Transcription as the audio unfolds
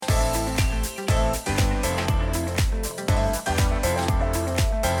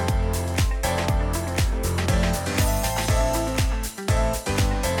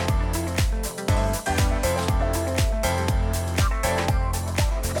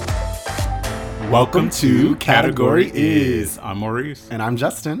Welcome to Category Is. I'm Maurice. And I'm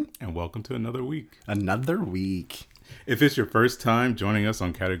Justin. And welcome to another week. Another week. If it's your first time joining us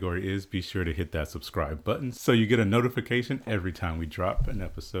on Category Is, be sure to hit that subscribe button so you get a notification every time we drop an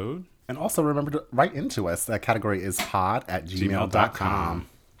episode. And also remember to write into us at categoryispod@gmail.com.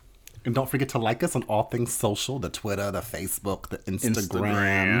 And don't forget to like us on all things social, the Twitter, the Facebook, the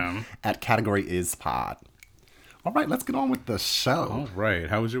Instagram. At Category Is Pod. All right, let's get on with the show. All right.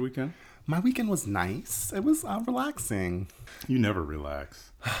 How was your weekend? My weekend was nice. It was relaxing. You never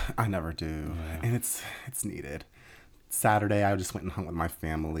relax. I never do. Yeah. And it's needed. Saturday, I just went and hung with my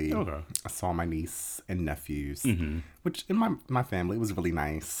family. Okay. I saw my niece and nephews, which in my family, it was really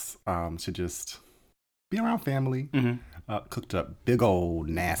nice to just be around family. Cooked a big old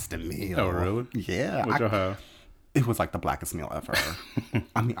nasty meal. Oh, really? Yeah. What y'all have? It was like the blackest meal ever.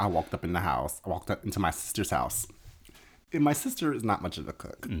 I mean, I walked up in the house. I walked up into my sister's house. And my sister is not much of a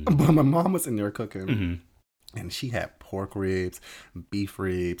cook, but my mom was in there cooking. And she had pork ribs, beef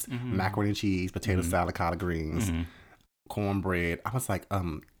ribs, macaroni and cheese, potato salad, collard greens, cornbread. I was like,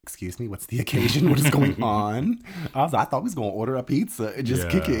 excuse me, what's the occasion? What is going on? I thought we was going to order a pizza and just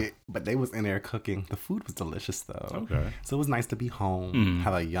kick it. But they was in there cooking. The food was delicious, though. Okay. So it was nice to be home,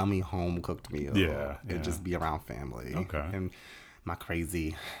 have a yummy home-cooked meal. Yeah. And just be around family. Okay. And my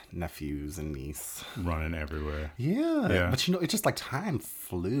crazy nephews and niece. Running everywhere. Yeah. But it's just like time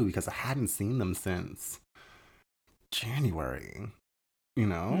flew because I hadn't seen them since January.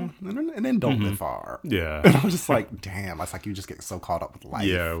 And then don't live far. Yeah. And I was just like, damn, it's like you just get so caught up with life.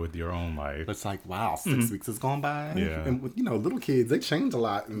 Yeah, with your own life. It's like, wow, 6 weeks has gone by. Yeah. And with, little kids, they change a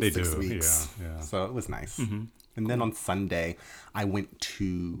lot in 6 do. weeks. Yeah. So it was nice. And then on Sunday, I went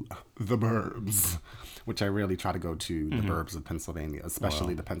to the burbs, which I really try to go to the burbs of Pennsylvania,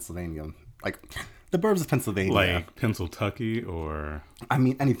 especially the Pennsylvania, like the burbs of Pennsylvania. Like Pennsyltucky or? I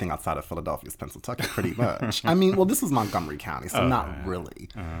mean, anything outside of Philadelphia is Pennsyltucky pretty much. I mean, well, this was Montgomery County, so not really.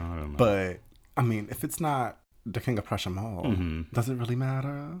 I don't know. But, I mean, if it's not the King of Prussia Mall, does it really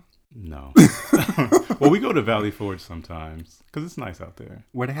matter? No. Well, we go to Valley Forge sometimes because it's nice out there.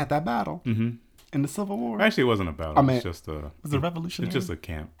 Where they had that battle in the Civil War. Actually, it wasn't a battle. It's just a. Was it revolutionary? It's just a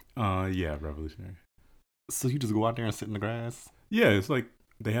camp. Yeah, revolutionary. So you just go out there and sit in the grass? Yeah, it's like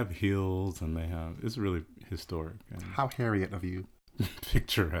they have hills and it's really historic. And how Harriet of you.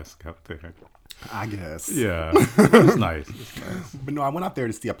 Picturesque out there. I guess. Yeah. It's nice. But no, I went out there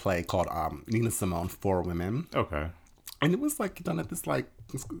to see a play called Nina Simone, For Women. Okay. And it was like done at this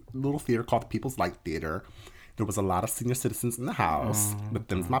little theater called the People's Light Theater. There was a lot of senior citizens in the house, but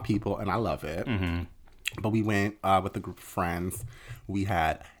them's my people, and I love it. But we went with a group of friends. We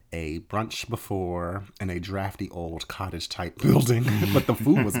had a brunch before in a drafty old cottage type building, but the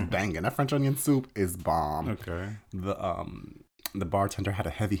food was banging. That French onion soup is bomb. Okay. The bartender had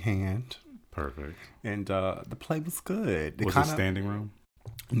a heavy hand. Perfect. And the play was good. Was it standing room?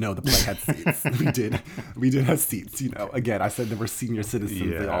 No, the play had seats. We did have seats. Again, I said there were senior citizens.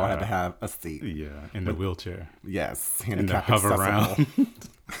 Yeah. They all had to have a seat. Yeah, in the wheelchair. Yes, handicap hover around.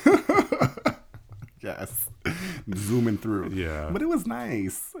 Yes, zooming through. Yeah, but it was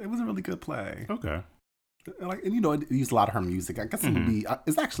nice. It was a really good play. Okay. It used a lot of her music. I guess it would be.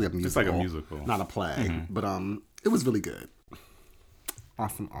 It's actually a musical. It's like a musical, not a play. But it was really good.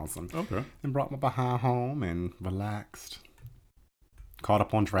 Awesome. Okay. And brought my behind home and relaxed. Caught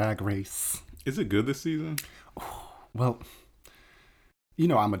up on Drag Race. Is it good this season? Well,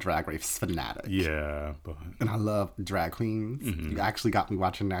 I'm a Drag Race fanatic. Yeah, and I love drag queens. You actually got me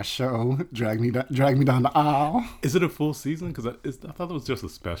watching that show, Drag Me Down the Aisle. Is it a full season? Because I thought it was just a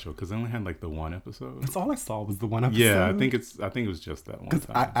special. Because I only had the one episode. That's all I saw was the one episode. Yeah, I think it was just that one. Because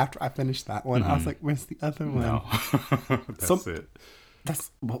after I finished that one, I was like, "Where's the other one?" No, that's it.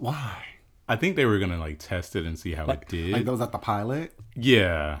 But why? I think they were gonna test it and see how it did. Like those at the pilot.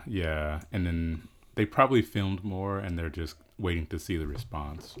 Yeah, and then they probably filmed more, and they're just waiting to see the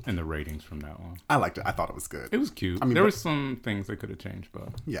response and the ratings from that one. I liked it. I thought it was good. It was cute. I mean, there were some things they could have changed, but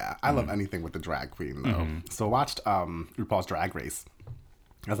yeah, I love anything with the drag queen though. So I watched RuPaul's Drag Race.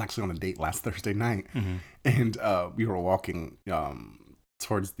 I was actually on a date last Thursday night, and we were walking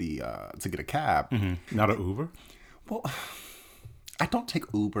towards the to get a cab. Not an Uber. Well, I don't take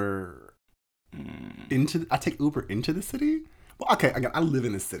Uber. I take Uber into the city. Well, okay, again, I live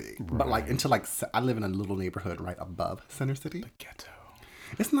in the city, but I live in a little neighborhood right above Center City. The ghetto.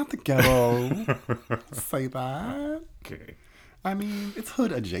 It's not the ghetto. Say that. Okay. I mean, it's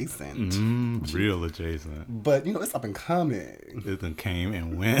hood adjacent. Real adjacent. But, it's up and coming. It then came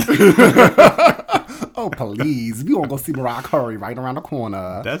and went. Oh, please. We won't go see Mariah Carey right around the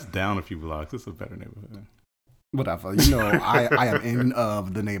corner. That's down a few blocks. It's a better neighborhood. whatever. You know, I am in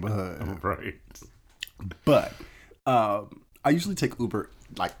of the neighborhood. Right. But I usually take Uber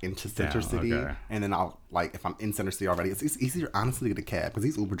like into Center City, okay. and then I'll like if I'm in Center City already, it's easier honestly to get a cab because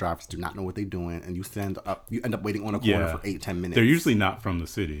these Uber drivers do not know what they're doing, and you end up waiting on a corner for 8-10 minutes. They're usually not from the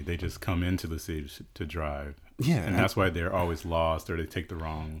city. They just come into the city to drive. Yeah, and that's why they're always lost or they take the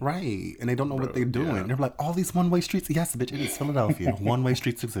wrong right, and they don't know what they're doing. Yeah. They're like, all these one-way streets. Yes, bitch, it is Philadelphia. One-way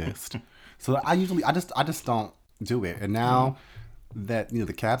streets exist. So I just don't do it. And now that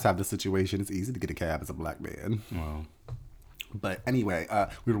the cabs have this situation, it's easy to get a cab as a black man. Well. But anyway,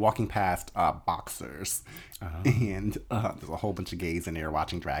 we were walking past Boxers, and there's a whole bunch of gays in there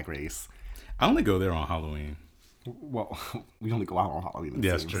watching Drag Race. I only go there on Halloween. Well, we only go out on Halloween.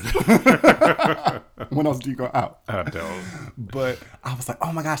 Yes, true. When else do you go out? I don't. But I was like,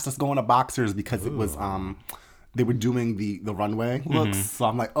 oh my gosh, let's go on to Boxers because it was they were doing the runway looks. So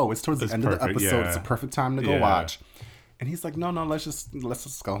I'm like, oh, it's towards the end of the episode. Yeah. It's a perfect time to go watch. And he's like, no, let's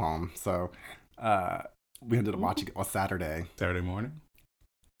just go home. So we ended up watching it on Saturday. Saturday morning?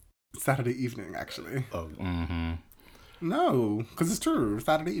 Saturday evening, actually. Oh, No, because it's true.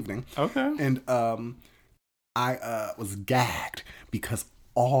 Saturday evening. Okay. And I was gagged because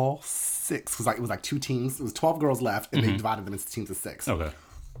all 6, because it was like 2 teams. It was 12 girls left, and they divided them into teams of 6. Okay.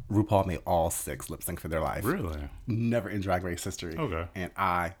 RuPaul made all 6 lip sync for their life. Really? Never in Drag Race history. Okay. And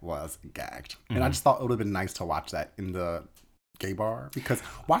I was gagged. And I just thought it would have been nice to watch that in the gay bar, because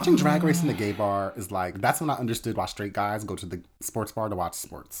watching Drag Race in the gay bar is like, that's when I understood why straight guys go to the sports bar to watch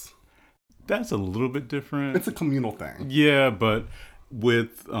sports. That's a little bit different. It's a communal thing. Yeah, but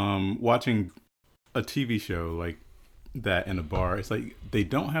with watching a TV show like that in a bar, it's like they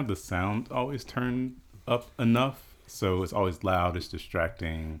don't have the sound always turned up enough, so it's always loud, it's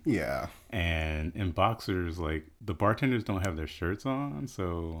distracting. Yeah. And in Boxers, like the bartenders don't have their shirts on,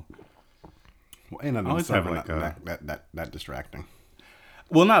 so I always have like that distracting.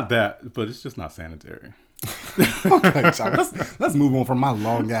 Well, not that, but it's just not sanitary. Okay, John, let's move on from my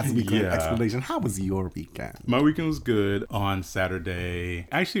long ass weekend explanation. How was your weekend? My weekend was good. On Saturday,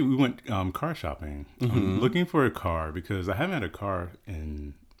 actually, we went car shopping. Looking for a car because I haven't had a car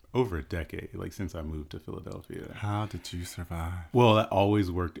in over a decade, like since I moved to Philadelphia. How did you survive? Well, I always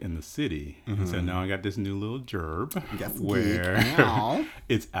worked in the city. So now I got this new little gerb where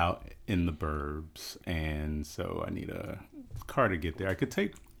it's out in the burbs. And so I need a car to get there. I could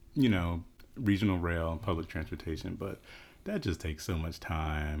take, regional rail, public transportation, but that just takes so much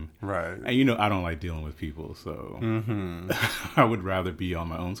time. Right. And I don't like dealing with people, so I would rather be on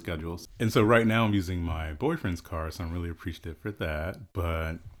my own schedules. And so right now I'm using my boyfriend's car, so I'm really appreciative for that.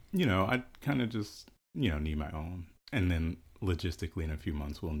 But, I kind of just, need my own. And then logistically in a few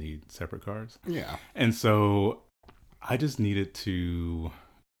months we'll need separate cars. Yeah. And so I just needed to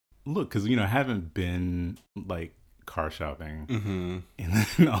look, because, I haven't been like car shopping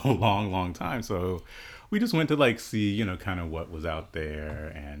in a long time. So we just went to see, kind of what was out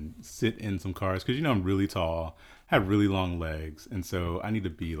there and sit in some cars. Because, I'm really tall, have really long legs. And so I need to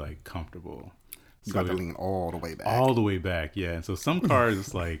be comfortable. You got to lean all the way back. All the way back, yeah. And so some cars,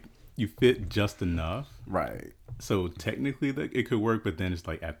 it's you fit just enough. Right. So technically it could work, but then it's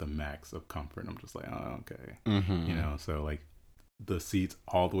at the max of comfort. I'm just oh, okay. So the seats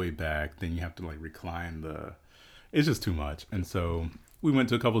all the way back, then you have to recline it's just too much. And so we went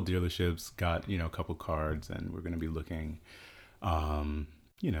to a couple dealerships, got, a couple cards, and we're going to be looking, online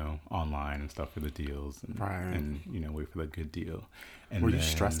and stuff for the deals and, and wait for the good deal. And were you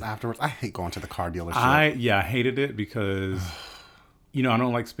stressed afterwards? I hate going to the car dealership. I hated it because, I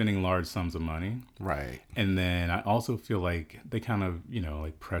don't like spending large sums of money. Right. And then I also feel like they kind of,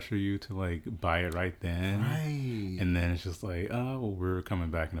 pressure you to buy it right then. Right. And then it's just oh, well, we're coming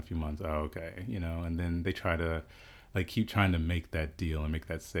back in a few months. Oh, okay. And then they try to keep trying to make that deal and make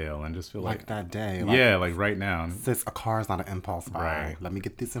that sale, and just feel that day. Right now. Sis, a car is not an impulse buy. Right. Let me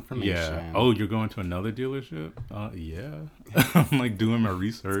get this information. Yeah. Oh, you're going to another dealership? Yeah. I'm doing my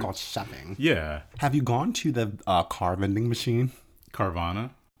research. It's called shopping. Yeah. Have you gone to the car vending machine? Carvana.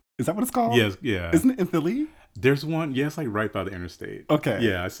 Is that what it's called? Yes. Yeah. Isn't it in Philly? There's one, it's right by the interstate. Okay.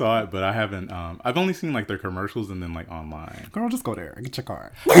 Yeah, I saw it, but I haven't, I've only seen their commercials and then online. Girl, just go there and get your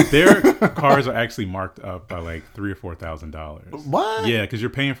car. Their cars are actually marked up by $3,000 or $4,000. What? Yeah, because you're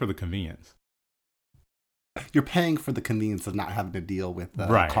paying for the convenience. You're paying for the convenience of not having to deal with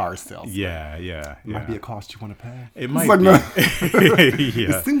car sales. Yeah. Might be a cost you want to pay. It might be.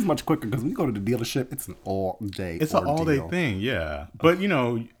 Yeah. It seems much quicker because when you go to the dealership, it's an all-day It's an all-day thing, yeah. But,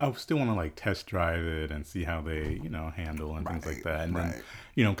 I still want to, test drive it and see how they, handle and things like that. And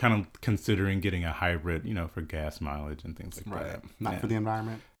then, kind of considering getting a hybrid, for gas mileage and things like that. Not for the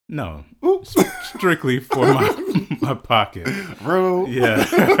environment? No, Ooh. strictly for my pocket. Bro.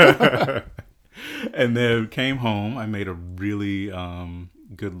 Yeah. And then came home. I made a really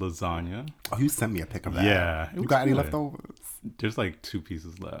good lasagna. Oh, you sent me a pic of that. Yeah, it You was got any good. leftovers? There's like 2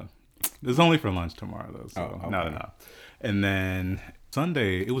 pieces left. It's only for lunch tomorrow though, so Oh, okay. not enough. And then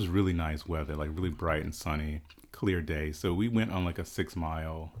Sunday, it was really nice weather, like really bright and sunny, clear day. So we went on like a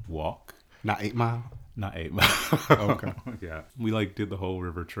 6-mile walk. Not 8 Mile? Not 8 miles. Okay. Yeah, we like did the whole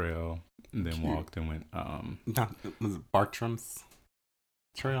river trail and then walked and went. Not, was it Bartram's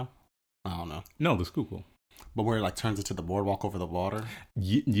Trail? I don't know. No, the Schuylkill. But where it like turns into the boardwalk over the water?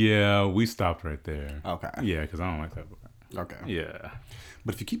 Yeah, we stopped right there. Okay. Yeah, because I don't like that. Okay. Yeah.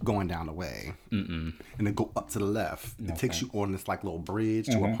 But if you keep going down the way Mm-mm. and then go up to the left, it takes you on this like little bridge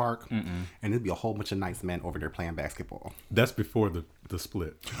to a park, and there'd be a whole bunch of nice men over there playing basketball. That's before the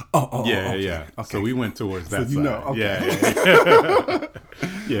split. Oh, Yeah, okay. yeah. Okay. So we went towards that you side. know, okay. Yeah.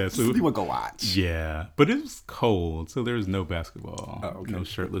 Yeah. So So you would go watch. yeah, but it was cold, so there was no basketball. Oh, okay. No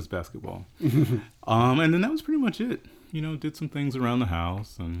shirtless basketball. And then that was pretty much it. You know, did some things around the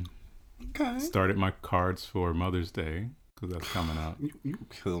house and Okay. started my cards for Mother's Day because that's coming up. You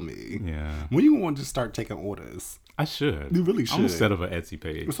kill me. Yeah, When you want to start taking orders, I should. you really I'm gonna should. set up an Etsy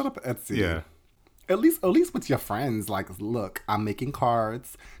page. Set up an Etsy. Yeah. At least with your friends, like, look, I'm making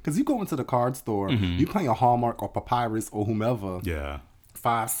cards. Because you go into the card store, you paying a Hallmark or Papyrus or whomever Yeah.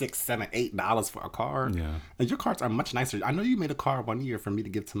 $5, $6, $7, $8 for a card. Yeah. And your cards are much nicer. I know you made a card one year for me to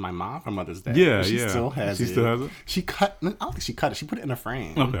give to my mom for Mother's Day. Yeah, And she yeah. still has it. She still has it? She cut, I don't think she cut it. She put it in a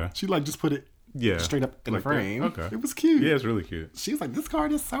frame. Okay. She like just put it Yeah. straight up in Like the that? frame. Okay. It was cute. Yeah, it's really cute. She was like, this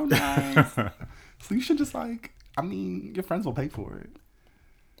card is so nice. So you should just like, I mean, your friends will pay for it.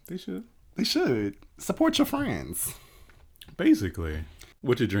 They should. They should. Support your friends. Basically.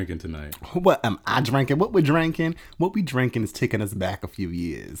 What you drinking tonight? What am I drinking? What we're drinking? What we drinking is taking us back a few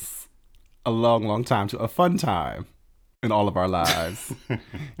years. A long, long time to a fun time in all of our lives.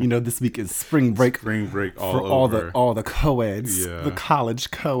 You know, this week is spring break Spring break all for over. all the co-eds, Yeah. the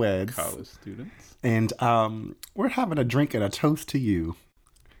college co-eds. College students. And we're having a drink and a toast to you.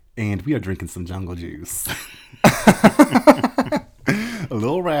 And we are drinking some jungle juice. A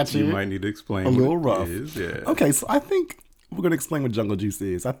little ratchet. You might need to explain. A little what rough. it is. Yeah. Okay, so I think we're going to explain what jungle juice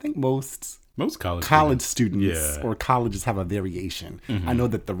is. I think most college students Yeah. or colleges have a variation. I know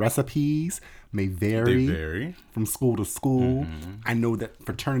that the recipes may They vary vary. from school to school. I know that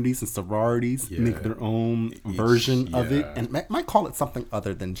fraternities and sororities make Yeah. their own version of it yeah. and might call it something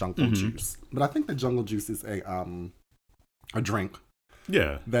other than jungle juice. But I think that jungle juice is a drink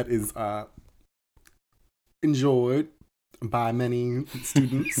Yeah. that is enjoyed by many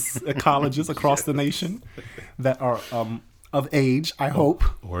students at colleges across the nation that are of age, I hope.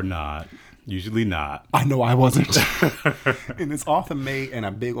 Or not. Usually not. I know I wasn't. And it's often made in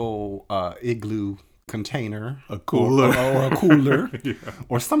a big old igloo container. A cooler. Or a cooler. Yeah.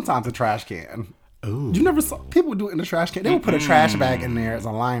 Or sometimes a trash can. Ooh. You never saw people do it in a trash can. They would put a trash bag in there as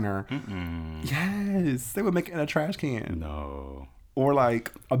a liner. Yes. They would make it in a trash can. No. Or like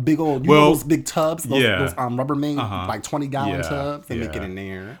a big old, you know those big tubs, those Rubbermaid, like 20-gallon Yeah, tubs. They make it yeah. in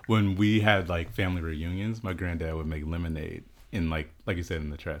there. When we had like family reunions, my granddad would make lemonade in like you said in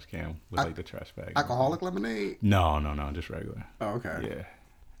the trash can with like the trash bag. Alcoholic lemonade? No, just regular. Oh, okay. Yeah.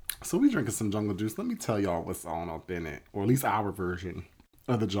 So we drinking some jungle juice. Let me tell y'all what's on up in it, or at least our version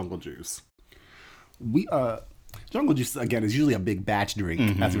of the jungle juice. We jungle juice again is usually a big batch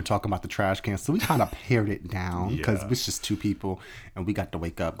drink, as we're talking about the trash can. So we kind of pared it down because it's just 2 people, and we got to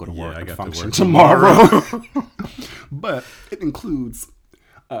wake up, go to work, I and got to function work tomorrow. But it includes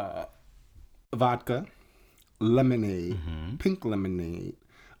vodka, lemonade, pink lemonade,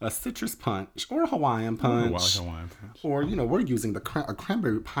 a citrus punch, or a Hawaiian punch. Hawaiian punch. Or, you know, we're using a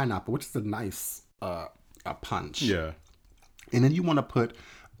cranberry pineapple, which is a nice a punch. Yeah. And then you want to put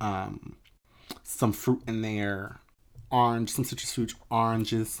some fruit in there. Some citrus fruit,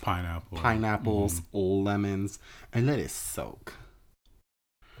 oranges, pineapples, lemons, and let it soak.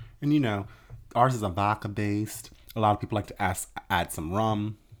 And, you know, ours is a vodka based. A lot of people like to add some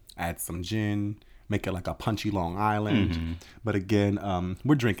rum, add some gin, make it like a punchy Long Island. But again,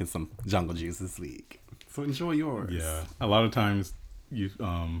 we're drinking some jungle juice this week. So enjoy yours. Yeah. A lot of times you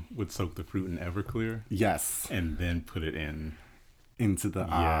would soak the fruit in Everclear. Yes. And then put it into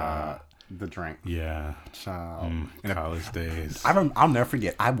the drink. Yeah. Child. College days. I'll never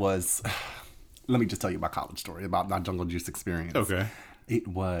forget. Let me just tell you my college story about my jungle juice experience. Okay. It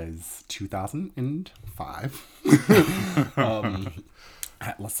was 2005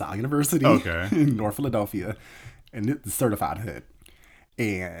 at LaSalle University in North Philadelphia, and it's certified hood.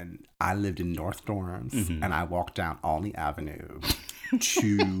 And I lived in North Dorms, Mm-hmm. and I walked down Olney Avenue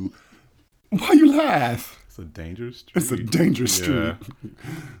to... Why you laugh? It's a dangerous street. It's a dangerous Yeah.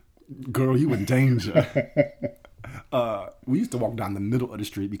 street. Girl, you in danger. We used to walk down the middle of the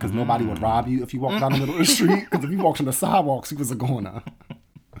street because nobody would rob you if you walked down the middle of the street. Because if you walked on the sidewalks, you was a goner.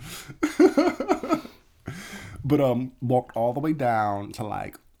 But walked all the way down to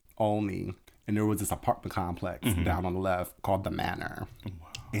like Olney, and there was this apartment complex down on the left called the Manor. Wow.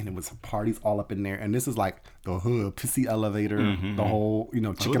 And it was parties all up in there. And this is like the hood, pissy elevator, the whole,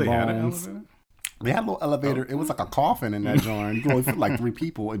 chicken they had an bones. elevator? They had a little elevator. It was like a coffin in that joint. You could only fit like 3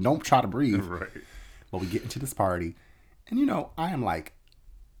 people, and don't try to breathe. Right. But we get into this party, and I am like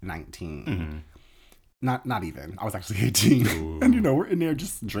 19. Not even. I was actually 18. Ooh. And we're in there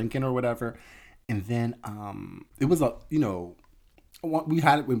just drinking or whatever. And then it was we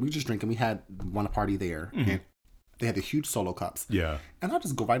had it when we were just drinking. We had one party there, and they had the huge Solo cups. Yeah. And I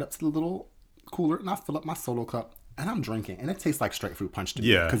just go right up to the little cooler and I fill up my Solo cup. And I'm drinking, and it tastes like straight fruit punch to me.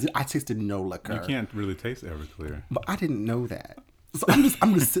 Yeah. Because I tasted no liquor. You can't really taste Everclear. But I didn't know that. So I'm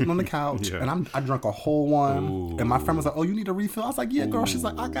just sitting on the couch, Yeah. and I drank a whole one. Ooh. And my friend was like, "Oh, you need a refill?" I was like, "Yeah, girl." She's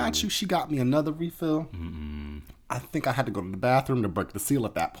like, "I got you." She got me another refill. I think I had to go to the bathroom to break the seal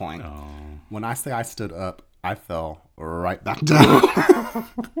at that point. Oh. When I say I stood up, I fell right back down.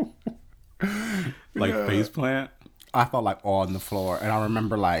 Like faceplant? I felt like on the floor, and I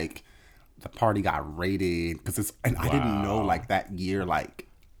remember like the party got raided I didn't know like that year like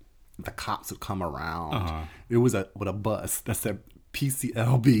the cops would come around. It was with a bus that said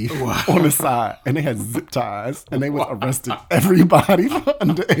PCLB on the side, and they had zip ties, and they would arrested everybody for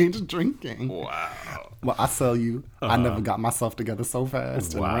underage drinking. Wow. Well, I tell you, I never got myself together so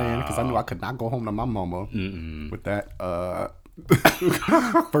fast and ran because I knew I could not go home to my mama with that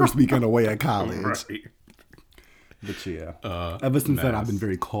first weekend away at college. Right. But yeah, ever since then, I've been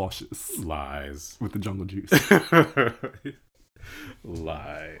very cautious Lies. with the jungle juice.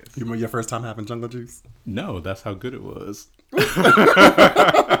 Lies. You remember your first time having jungle juice? No, that's how good it was.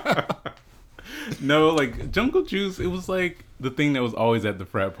 No, like Jungle Juice, it was like the thing that was always at the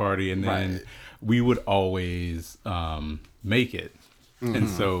frat party, and then Right. we would always make it. And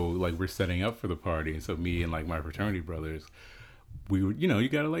so like we're setting up for the party, and so me and like my fraternity brothers, we would, you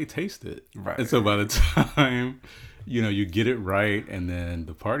gotta like taste it. Right. And so by the time you get it right, and then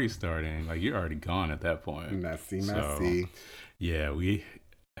the party's starting, like you're already gone at that point. Messy. So, yeah, we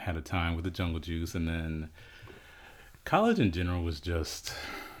had a time with the Jungle Juice, and then college in general was just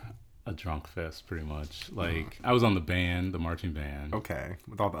a drunk fest, pretty much. Like I was on the marching band. Okay,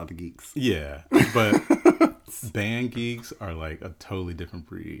 with all the other geeks. Yeah, but band geeks are like a totally different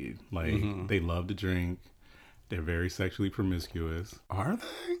breed. Like they love to drink. They're very sexually promiscuous. Are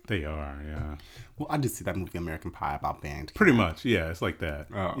they? They are, yeah. Well, I did see that movie American Pie about band. Pretty much, yeah. It's like that.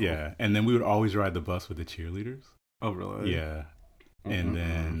 Oh. Yeah, and then we would always ride the bus with the cheerleaders. Oh, really? Yeah, and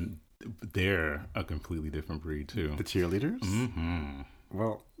then they're a completely different breed too. The cheerleaders? Mm-hmm.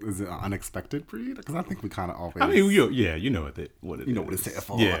 Well, is it an unexpected breed? Because I think we kind of always... I mean, you know what it You know what it's there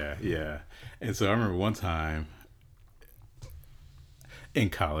for. Yeah, yeah. And so I remember one time in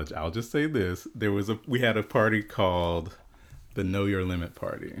college, I'll just say this, we had a party called the Know Your Limit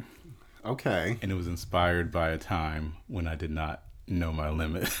Party. Okay. And it was inspired by a time when I did not know my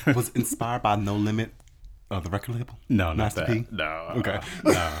limit. Was it inspired by No Limit, the record label? No, not Master that. P? No. Okay.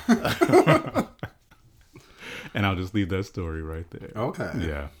 No. And I'll just leave that story right there. Okay.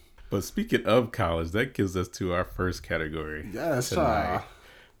 Yeah. But speaking of college, that gives us to our first category. Yes, tonight.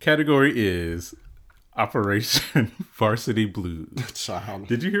 Category is Operation Varsity Blues. child.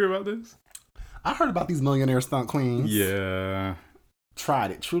 Did you hear about this? I heard about these millionaire stunt queens. Yeah.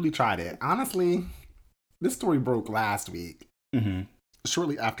 Tried it. Truly tried it. Honestly, this story broke last week. Mm-hmm.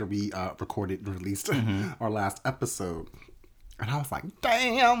 Shortly after we released our last episode. And I was like,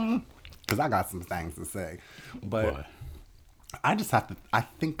 damn. Because I got some things to say. But What? I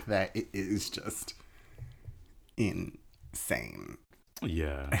think that it is just insane.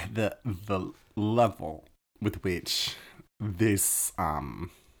 Yeah. The level with which this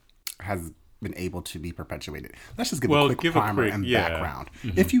has been able to be perpetuated. Let's just give a quick primer and background.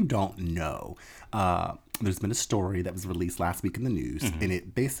 If you don't know, there's been a story that was released last week in the news, and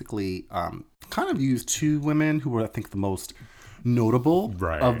it basically kind of used 2 women who were, I think, the most notable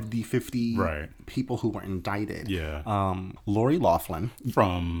of the 50 people who were indicted. Yeah. Lori Loughlin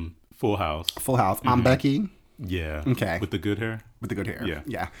From Full House. Full House. I'm Becky. Yeah. Okay. With the good hair. With the good hair. Yeah.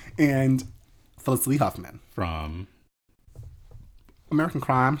 Yeah. And Phyllis Lee Huffman. From American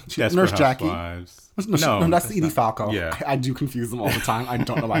Crime. Desperate Nurse Jackie. Housewives. No, that's Edie Falco. Yeah. I do confuse them all the time. I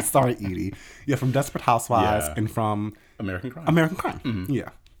don't know why. Sorry, Edie. Yeah, from Desperate Housewives and from American Crime. American Crime. Yeah.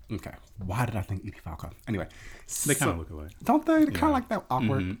 Okay. Why did I think Edie Falco? Anyway. They kind of look alike. Don't they? They're kind of like that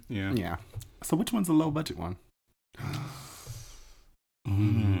awkward. Yeah. Yeah. So which one's a low budget one?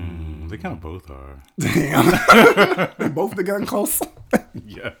 They kind of both are. Damn. They both the Glenn Close.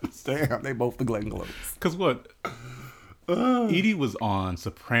 Yes. Damn, they both the Glenn Close. Because what? Edie was on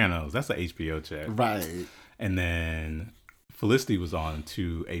Sopranos. That's an HBO check. Right. And then Felicity was on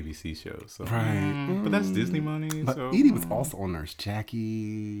 2 ABC shows. So, Right. But that's Disney money. But so Edie was also on Nurse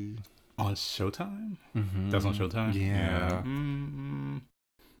Jackie. on Showtime? That's on Showtime? Yeah.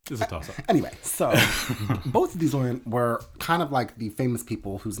 This is a toss-up. Anyway, so both of these were kind of like the famous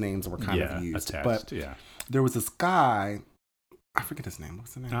people whose names were kind of used. Attached, but there was this guy, I forget his name.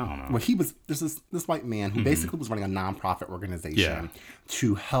 What's the name? I don't know. Well, there's this white man who basically was running a nonprofit organization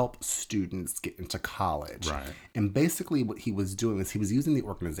to help students get into college. Right. And basically what he was doing is he was using the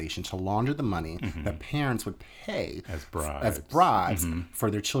organization to launder the money that parents would pay as bribes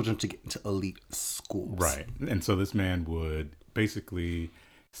for their children to get into elite schools. Right. And so this man would basically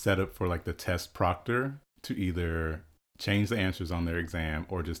set up for like the test proctor to either change the answers on their exam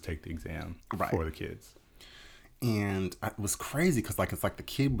or just take the exam for the kids. And it was crazy because it's like the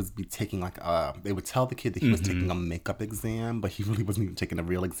kid would be taking they would tell the kid that he was taking a makeup exam, but he really wasn't even taking a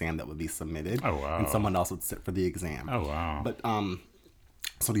real exam that would be submitted. Oh, wow. And someone else would sit for the exam. Oh, wow. But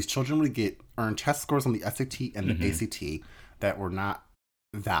so these children would earn test scores on the SAT and the ACT that were not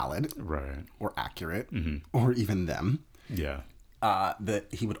valid, right, or accurate, or even them. Yeah. That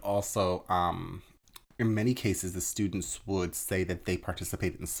he would also, in many cases, the students would say that they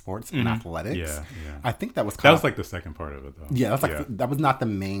participated in sports and athletics. Yeah. I think that was like the second part of it, though. Yeah, that was not the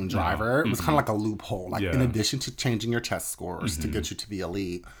main driver. No. It was kind of like a loophole. Like, in addition to changing your test scores to get you to the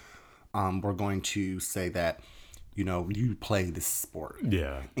elite, we're going to say that, you play this sport.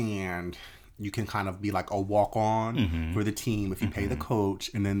 Yeah. And you can kind of be like a walk-on for the team if you pay the coach,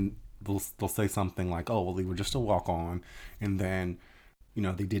 and then they'll say something like, oh, well, they were just a walk-on, and then,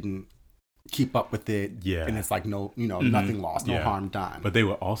 they didn't keep up with it. Yeah. And it's like, no, nothing lost, no harm done. But they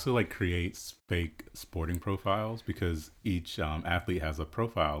would also create fake sporting profiles because each athlete has a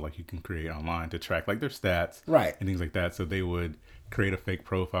profile like you can create online to track their stats. Right. And things like that. So they would create a fake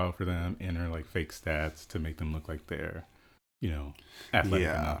profile for them, enter fake stats to make them look like they're, athletic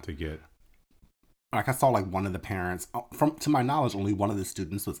enough to get. I saw one of the parents, to my knowledge, only one of the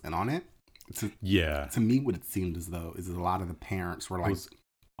students was in on it. To me, what it seemed as though is a lot of the parents were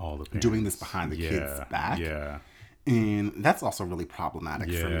all the parents doing this behind the kids' back. Yeah. And that's also really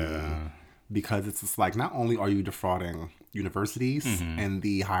problematic for me, because it's just not only are you defrauding universities and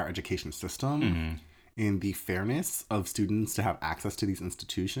the higher education system and the fairness of students to have access to these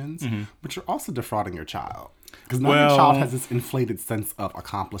institutions, but you're also defrauding your child. Because now your child has this inflated sense of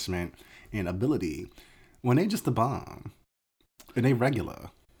accomplishment and ability when they just a bum and they regular.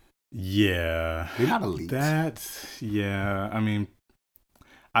 Yeah. They're not elite. I mean,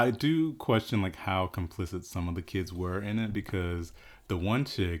 I do question how complicit some of the kids were in it, because the one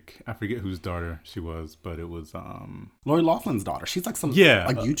chick, I forget whose daughter she was, but it was Lori Loughlin's daughter. She's some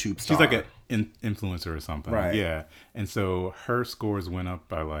YouTube star. She's an influencer or something. Right. Yeah. And so her scores went up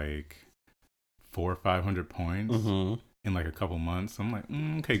by 400 or 500 points in a couple months. I'm like,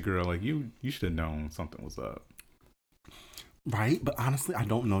 okay, girl, you should have known something was up. Right, but honestly, I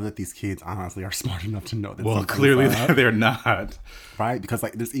don't know that these kids honestly are smart enough to know that. Well, clearly they're not. Right, because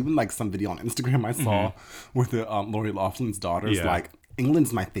there's even some video on Instagram I saw with the Lori Loughlin's daughters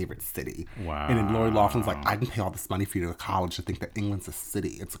England's my favorite city. Wow. And then Lori Loughlin's I didn't pay all this money for you to go to college to think that England's a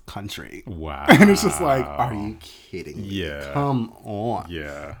city. It's a country. Wow. And it's just are you kidding me? Yeah. Come on.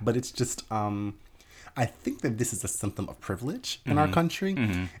 Yeah. But it's just I think that this is a symptom of privilege in our country,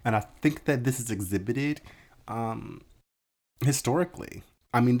 and I think that this is exhibited historically.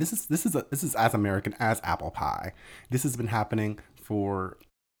 I mean, this is as American as apple pie. This has been happening for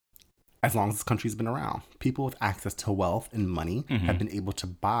as long as this country's been around. People with access to wealth and money have been able to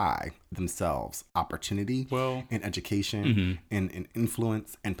buy themselves opportunity and education and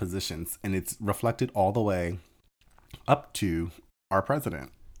influence and positions, and it's reflected all the way up to our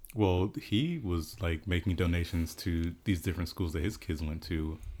president. Well, he was making donations to these different schools that his kids went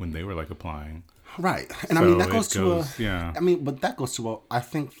to when they were applying. Right. And so that goes but that goes to I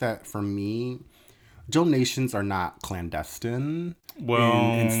think that for me, donations are not clandestine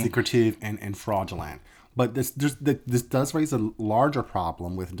and secretive and fraudulent. But this does raise a larger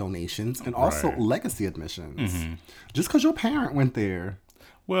problem with donations and also legacy admissions. Just because your parent went there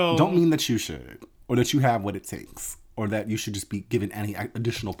don't mean that you should, or that you have what it takes, or that you should just be given any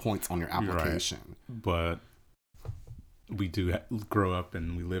additional points on your application. Right. But we do grow up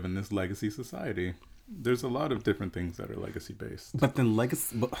and we live in this legacy society. There's a lot of different things that are legacy based. But then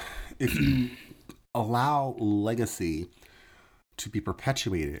if you allow legacy to be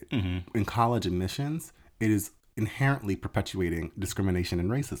perpetuated in college admissions, it is inherently perpetuating discrimination and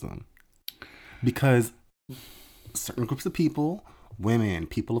racism. Because certain groups of people, women,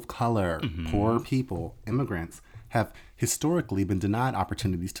 people of color, poor people, immigrants, have historically been denied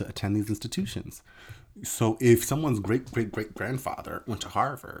opportunities to attend these institutions. So if someone's great-great-great-grandfather went to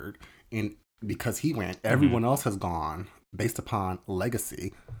Harvard, and because he went, everyone else has gone based upon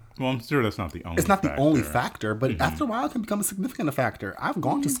legacy. Well, I'm sure that's not the only factor. It's not the only factor, but after a while it can become a significant factor. I've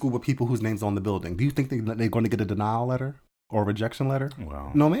gone to school with people whose names on the building. Do you think they're going to get a denial letter or a rejection letter?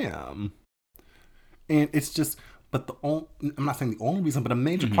 Wow. No, ma'am. And it's just, I'm not saying the only reason, but a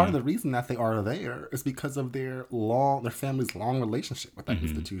major part of the reason that they are there is because of their family's long relationship with that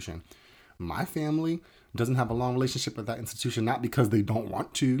institution. My family doesn't have a long relationship with that institution, not because they don't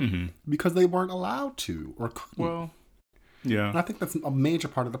want to, because they weren't allowed to or couldn't. Well, yeah. And I think that's a major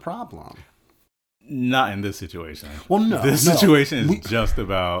part of the problem. Not in this situation. Well, no. This situation is just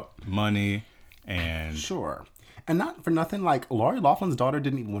about money and... Sure. And not for nothing, like, Lori Loughlin's daughter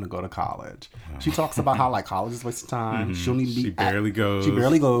didn't even want to go to college. She talks about how, like, college is a waste of time. She'll need to be... She barely goes.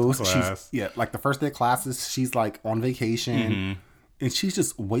 She's, like, the first day of classes, she's, like, on vacation. And she's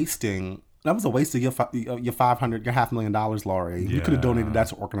just wasting... That was a waste of your $500,000, Lori. You could have donated that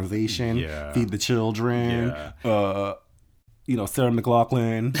to organization, feed the children, Sarah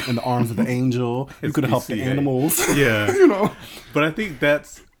McLachlan in the arms of the angel. You could have helped the animals. Yeah. But I think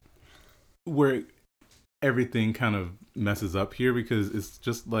that's where everything kind of messes up here, because it's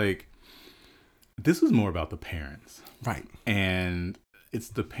just like, this is more about the parents. Right. And it's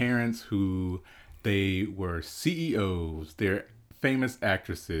the parents who, they were CEOs, they're famous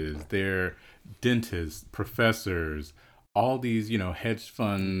actresses, they're dentists, professors, all these, hedge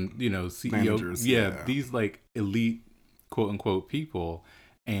fund, CEOs. Managers, these like elite, quote unquote, people.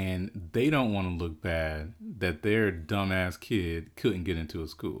 And they don't want to look bad that their dumbass kid couldn't get into a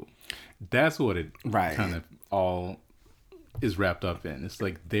school. That's what it kind of all is wrapped up in. It's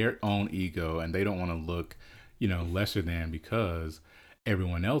like their own ego, and they don't want to look, lesser than because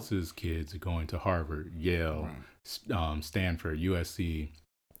everyone else's kids are going to Harvard, Yale, Stanford, USC,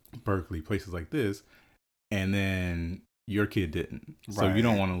 Berkeley, places like this, and then your kid didn't. So you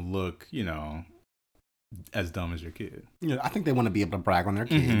don't want to look, as dumb as your kid. I think they want to be able to brag on their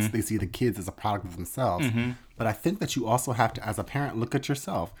kids. They see the kids as a product of themselves. But I think that you also have to, as a parent, look at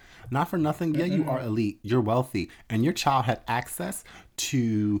yourself. Not for nothing, you are elite, you're wealthy, and your child had access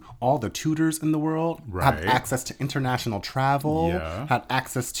to all the tutors in the world, had access to international travel, had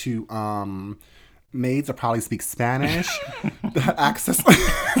access to maids that probably speak Spanish, had access.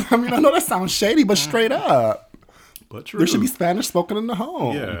 I mean, I know that sounds shady, but straight up. But true. There should be Spanish spoken in the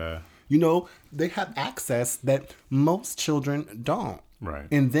home. Yeah. They have access that most children don't. Right.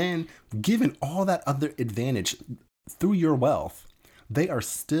 And then, given all that other advantage through your wealth, they are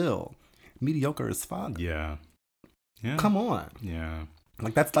still mediocre as fuck. Yeah. Come on. Yeah.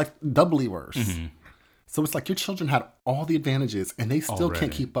 Like, that's like doubly worse. So it's like your children had all the advantages and they still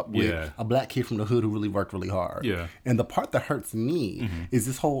can't keep up with a black kid from the hood who really worked really hard. Yeah. And the part that hurts me is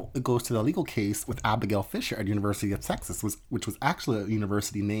it goes to the legal case with Abigail Fisher at University of Texas, which was actually a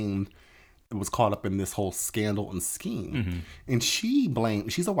university named, it was caught up in this whole scandal and scheme. And she's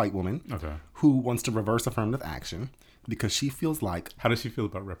a white woman who wants to reverse affirmative action because she feels like... How does she feel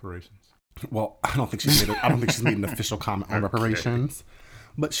about reparations? Well, I don't think she's made an official comment on reparations.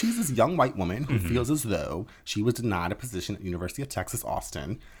 But she's this young white woman who feels as though she was denied a position at University of Texas,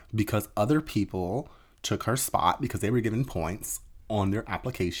 Austin, because other people took her spot because they were given points on their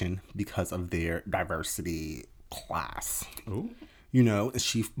application because of their diversity class. Ooh.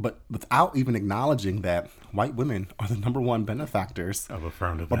 But without even acknowledging that white women are the number one benefactors of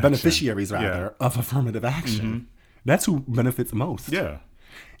affirmative action. Beneficiaries rather of affirmative action. That's who benefits most. Yeah.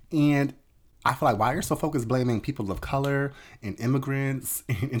 And I feel like, why you're so focused blaming people of color and immigrants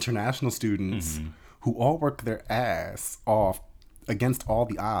and international students who all work their ass off against all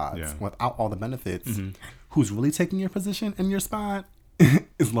the odds without all the benefits, who's really taking your position in your spot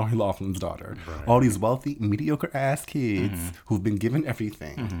is Lori Loughlin's daughter. Right. All these wealthy, mediocre ass kids who've been given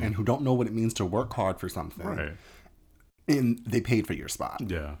everything and who don't know what it means to work hard for something. Right. And they paid for your spot.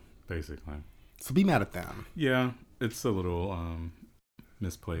 Yeah, basically. So be mad at them. Yeah, it's a little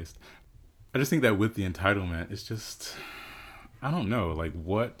misplaced. I just think that with the entitlement, it's just, I don't know, like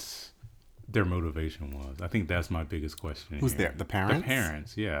what their motivation was. I think that's my biggest question. Who's there? The parents? The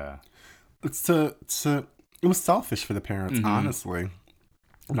parents, yeah. It's to It was selfish for the parents, honestly.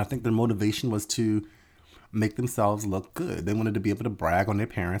 And I think their motivation was to make themselves look good. They wanted to be able to brag on their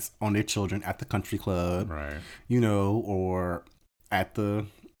parents, on their children at the country club, Right. or at the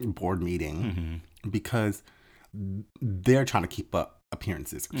board meeting, because they're trying to keep up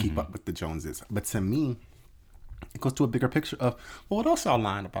appearances, keep up with the Joneses. But to me, it goes to a bigger picture of, well, what else y'all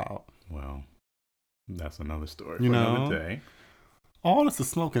lying about? Well, that's another story You for know? another day. All this is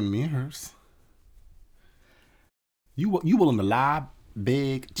smoke and mirrors. You willing to lie,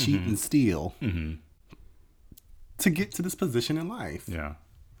 beg, cheat, and steal to get to this position in life. Yeah.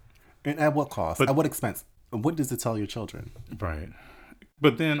 And at what cost? At what expense? What does it tell your children? Right.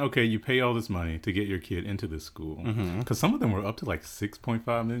 But then, okay, you pay all this money to get your kid into this school. Because some of them were up to like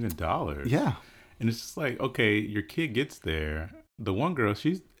 $6.5 million. Yeah. And it's just like, okay, your kid gets there. The one girl,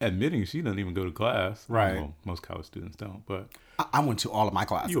 she's admitting she doesn't even go to class. Right. Well, most college students don't, but I went to all of my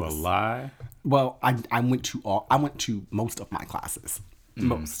classes. you a lie. Well, I went to most of my classes.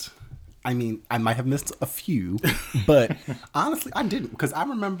 Most. I mean, I might have missed a few, but honestly, I didn't, because I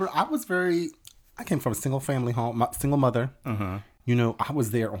remember I came from a single family home, single mother. You know, I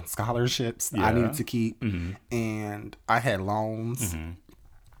was there on scholarships I needed to keep, and I had loans.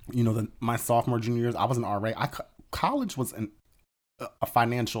 You know, my sophomore, junior years, I was an RA. College was a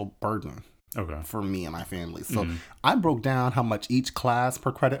financial burden for me and my family. So I broke down how much each class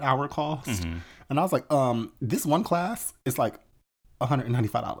per credit hour cost. And I was like, this one class is like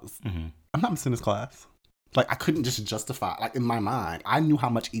 $195. I'm not missing this class. Like, I couldn't just justify, like, in my mind, I knew how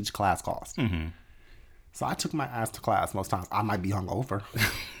much each class cost. So I took my ass to class most times. I might be hungover.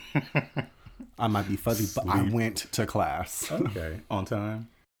 I might be fuzzy, but I went to class. Okay. On time?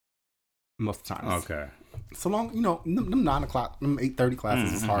 Most times. Okay. So long, you know, them 9 o'clock, them 8:30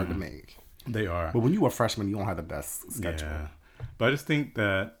 classes is hard to make. They are. But when you were a freshman, you don't have the best schedule. Yeah. But I just think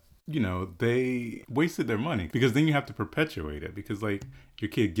that, you know, they wasted their money, because then you have to perpetuate it, because like your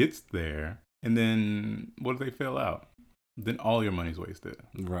kid gets there and then what if they fail out? Then all your money's wasted.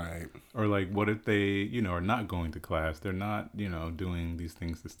 Right. Or like, what if they, you know, are not going to class? They're not, you know, doing these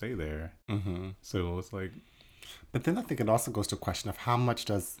things to stay there. So it's like. But then I think it also goes to a question of how much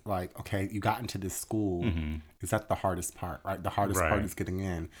does, like, okay, you got into this school. Is that the hardest part, right? The hardest part is getting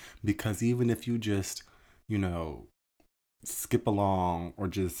in. Because even if you just, you know, skip along or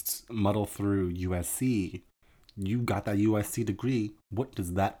just muddle through USC, you got that USC degree. What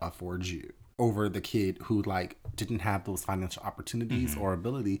does that afford you over the kid who, like, didn't have those financial opportunities or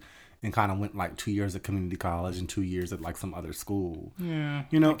ability and kind of went like 2 years at community college and 2 years at like some other school? Yeah.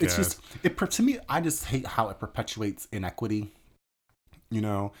 You know, it's just, to me, I just hate how it perpetuates inequity, you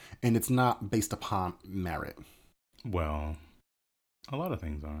know, and it's not based upon merit. Well, a lot of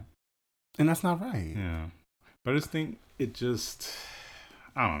things aren't. And that's not right. Yeah. But I just think it just,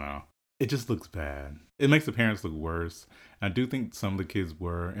 I don't know. It just looks bad. It makes the parents look worse. I do think some of the kids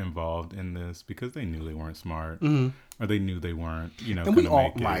were involved in this because they knew they weren't smart, or they knew they weren't, you know, and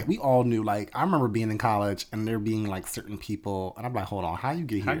we all knew, like, I remember being in college and there being like certain people, and I'm like, hold on, how you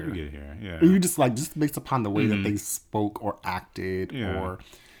get here? How you get here? Yeah. And you just like, just based upon the way that they spoke or acted, or,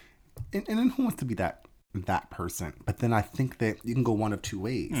 and then who wants to be that person? But then I think that you can go one of two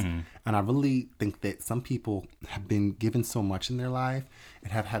ways. And I really think that some people have been given so much in their life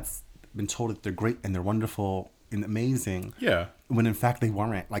and have been told that they're great and they're wonderful and amazing. Yeah. When in fact they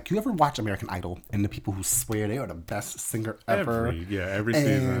weren't. Like, you ever watch American Idol and the people who swear they are the best singer ever? Every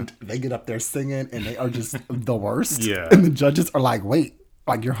and season. They get up there singing and they are just the worst. Yeah. And the judges are like, wait,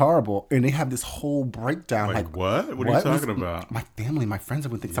 like, you're horrible. And they have this whole breakdown. Like what? What are you talking about? My family, my friends are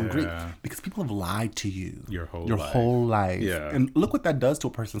going to think I'm great. Because people have lied to you. Your whole life. Yeah. And look what that does to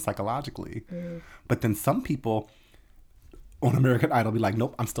a person psychologically. But then some people on American Idol be like,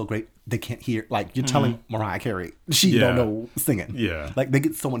 nope, I'm still great. They can't hear. Like, you're telling Mariah Carey she don't know singing. Yeah. Like, they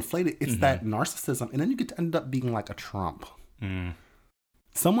get so inflated. It's that narcissism. And then you get to end up being like a Trump.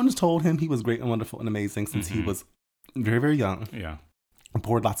 Someone has told him he was great and wonderful and amazing since he was very, very young. Yeah.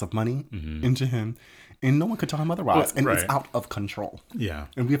 Poured lots of money into him. And no one could tell him otherwise. And it's out of control. Yeah.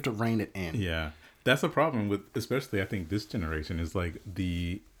 And we have to rein it in. Yeah. That's a problem with, especially, I think, this generation is like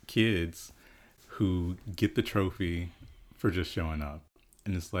the kids who get the trophy for just showing up.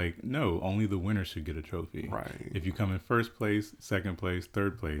 And it's like, no, only the winner should get a trophy. Right. If you come in first place, second place,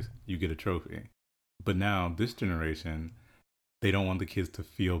 third place, you get a trophy. But now this generation, they don't want the kids to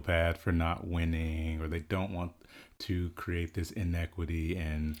feel bad for not winning, or they don't want to create this inequity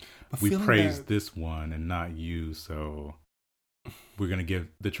and we praise this one and not you, so we're going to give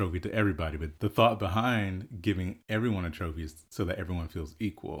the trophy to everybody. But the thought behind giving everyone a trophy is so that everyone feels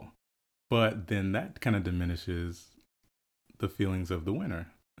equal. But then that kind of diminishes the feelings of the winner.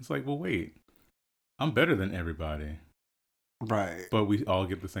 It's like, well, wait, I'm better than everybody. Right. But we all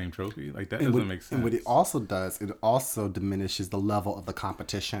get the same trophy. Like, that And doesn't make sense. And what it also does, it also diminishes the level of the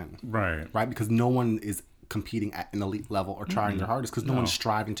competition. Right. Right? Because no one is competing at an elite level or trying their hardest because no one's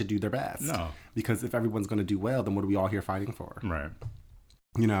striving to do their best. No. Because if everyone's going to do well, then what are we all here fighting for? Right.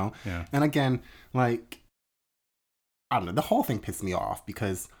 You know? Yeah. And again, like, I don't know, the whole thing pissed me off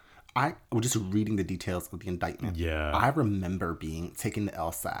because I was just reading the details of the indictment. Yeah. I remember taking the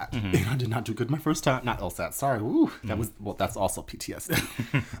LSAT, and I did not do good my first time. Not LSAT, sorry. Woo, that's also PTSD.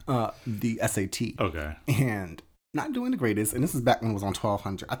 The SAT. Okay. And not doing the greatest. And this is back when it was on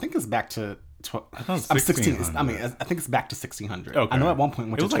 1200. I think it's back to. I'm 16. I think it's back to 1600. Okay. I know at one point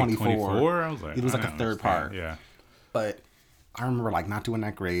it went to 24. 24. I was like, it was like a third part. Yeah. But I remember like not doing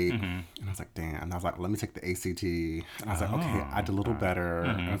that great, and I was like, damn. And I was like, let me take the ACT. And I was like, okay, I did a little better.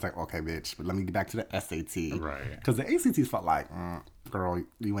 And I was like, okay, bitch, but let me get back to the SAT. Right. Because the ACT felt like, girl,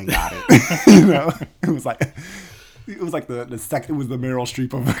 you ain't got it. You know, it was like the second. It was the Meryl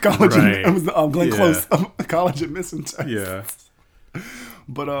Streep of college. Right. It was the Glenn Close of college admissions. Yeah.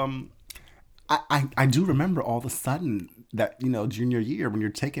 But I do remember all of a sudden that, you know, junior year when you're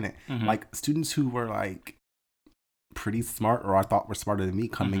taking it, like students who were like pretty smart or I thought were smarter than me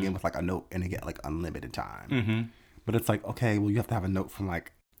coming in with like a note and they get like unlimited time. But it's like, okay, well, you have to have a note from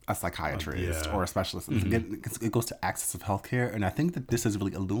like a psychiatrist or a specialist. It goes to access of healthcare. And I think that this has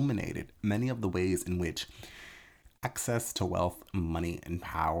really illuminated many of the ways in which access to wealth, money, and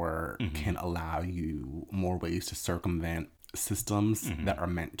power can allow you more ways to circumvent systems that are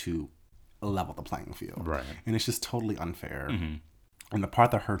meant to level the playing field. Right. And it's just totally unfair. And the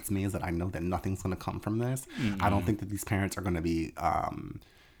part that hurts me is that I know that nothing's going to come from this. I don't think that these parents are going to be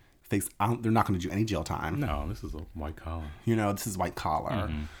they're not going to do any jail time. No, this is a white collar. You know, this is white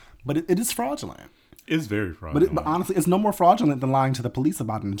collar. But it is fraudulent. It's very fraudulent. But honestly, it's no more fraudulent than lying to the police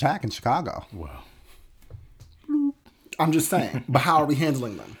about an attack in Chicago. Wow. I'm just saying. But how are we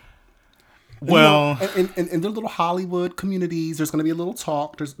handling them? Well, you know, in their little Hollywood communities, there's going to be a little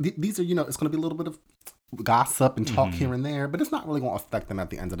talk. These are, you know, it's going to be a little bit of gossip and talk here and there, but it's not really going to affect them at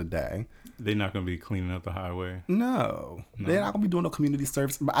the end of the day. They're not going to be cleaning up the highway. No. They're not going to be doing no community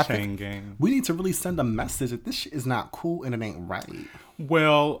service. But I Chain think gang. we need to really send a message that this shit is not cool and it ain't right.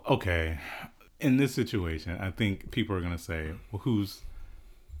 Well, okay. In this situation, I think people are going to say, well, who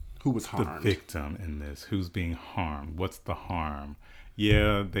was harmed? The victim in this. Who's being harmed? What's the harm?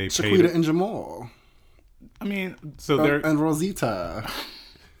 Yeah, they paid. Shaquita and Jamal. I mean, so they're and Rosita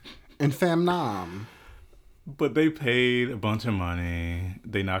and Fam Nam. But they paid a bunch of money.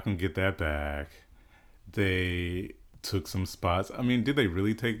 They're not gonna get that back. They took some spots. I mean, did they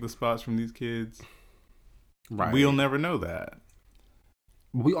really take the spots from these kids? Right. We'll never know that.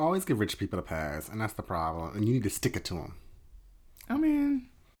 We always give rich people a pass, and that's the problem. And you need to stick it to them. I mean,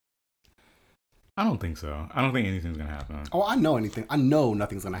 I don't think so. I don't think anything's going to happen. Oh, I know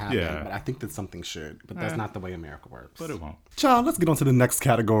nothing's going to happen, but I think that something should. But that's not the way America works. But it won't. Child, let's get on to the next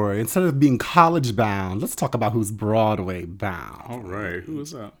category. Instead of being college bound, let's talk about who's Broadway bound. All right. Who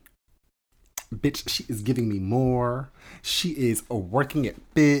is that? Bitch, she is giving me more. She is a working it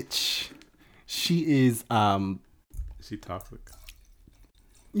bitch. She is, Is she toxic?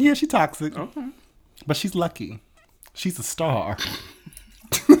 Yeah, she's toxic. Okay. But she's lucky. She's a star.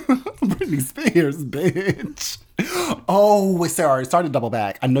 Britney Spears, bitch. Oh, wait, sorry to double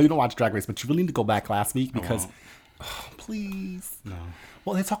back. I know you don't watch Drag Race, but you really need to go back last week because, please. No.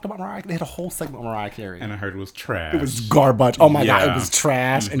 Well, they talked about Mariah. They had a whole segment on Mariah Carey. And I heard it was trash. It was garbage. Oh my God, it was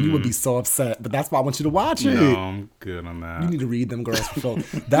trash. And you would be so upset. But that's why I want you to watch it. No, I'm good on that. You need to read them girls. So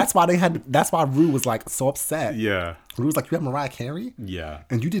that's why Rue was like so upset. Yeah. Rue was like, you have Mariah Carey? Yeah.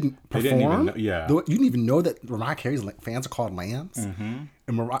 And you didn't perform? They didn't even know, yeah. You didn't even know that Mariah Carey's fans are called lambs?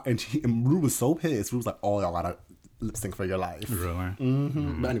 And Rue was so pissed. Rue was like, oh, y'all gotta lip sync for your life. Really?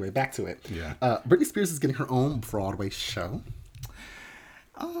 But anyway, back to it. Yeah. Britney Spears is getting her own Broadway show.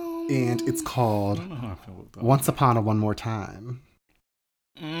 And it's called Once Upon a One More Time.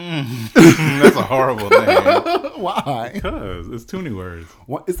 That's a horrible name. Why? Because it's too many words.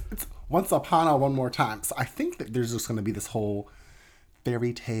 It's Once Upon a One More Time. So I think that there's just going to be this whole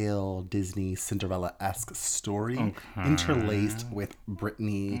fairy tale Disney Cinderella-esque story interlaced with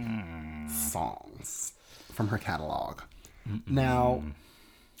Britney songs from her catalog. Now,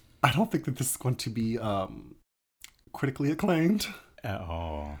 I don't think that this is going to be critically acclaimed at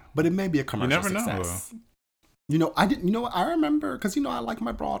all, but it may be a commercial success. You know, I didn't. You know, I remember because I like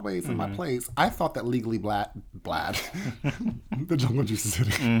my Broadways and my plays. I thought that Legally Blad, the Jungle Juice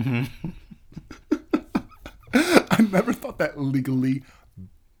City. I never thought that Legally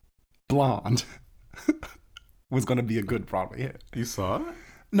Blonde was going to be a good Broadway hit. You saw it?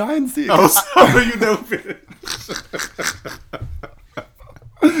 No, I didn't see it. Oh, sorry, you never finished.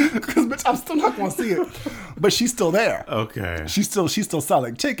 Because bitch, I'm still not gonna see it. But she's still there. Okay. She's still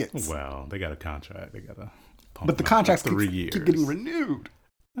selling tickets. Well, they got a contract. They got to. But the contracts 3 years. keep getting renewed.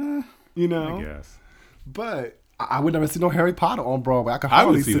 You know. I guess. But I would never see no Harry Potter on Broadway. I could I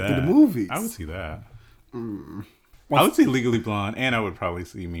hardly would see sit that. through the movies. I would see that. I would see Legally Blonde, and I would probably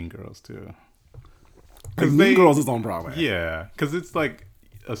see Mean Girls too. Because Mean Girls is on Broadway. Yeah, because it's like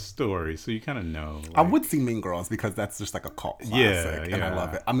a story, so you kind of know. Like, I would see Mean Girls because that's just like a cult classic, and I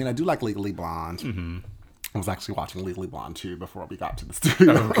love it. I mean, I do like Legally Blonde. Mm-hmm. I was actually watching Legally Blonde too before we got to the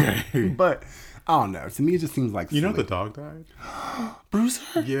studio. Okay. But I don't know. To me, it just seems like you know the dog died.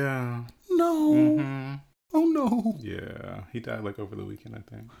 Bruiser? Yeah. No. Mm-hmm. Oh no. Yeah, he died like over the weekend, I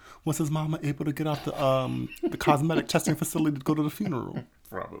think. Was his mama able to get out the cosmetic testing facility to go to the funeral?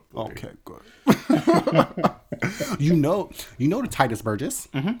 Probably. Okay, good. you know the Titus Burgess.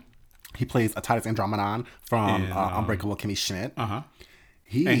 Mm-hmm. He plays a Titus Andromedon from Unbreakable Kimmy Schmidt. And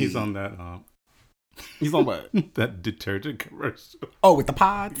he's on that. He's on what? That detergent commercial. Oh, with the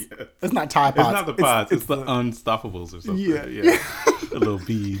pods? Yes. It's not Tide Pods. It's not the pods. It's the Unstoppables or something. Yeah. The little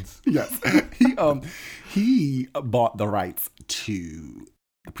beads. Yes. He bought the rights to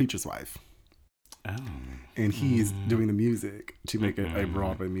The Preacher's Wife. Oh. And he's doing the music to make it a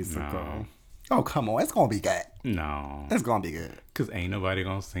Broadway musical. No. Oh, come on. It's going to be good. No. It's going to be good. Because ain't nobody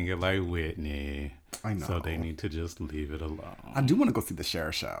going to sing it like Whitney. I know. So they need to just leave it alone. I do want to go see the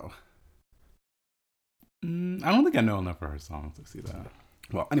Cher show. I don't think I know enough of her songs to see that.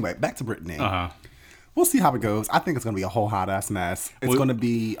 Well, anyway, back to Britney. We'll see how it goes. I think it's going to be a whole hot ass mess. It's going to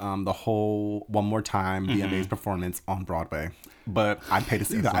be the whole One More Time VMA's performance on Broadway. But I'd pay to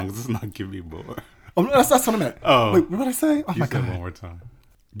see that. As long as it's not Give Me More. Oh, that's what I meant. Oh. Wait, what did I say? Oh, my God. One more time.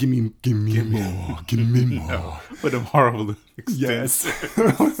 Give me more. Give me more. No, but a horrible extent.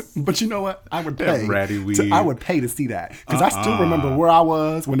 Yes. But you know what? I would pay. Ratty weed. I would pay to see that. Because I still remember where I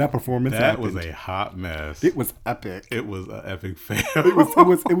was when that performance happened. That was a hot mess. It was epic. It was an epic fail. It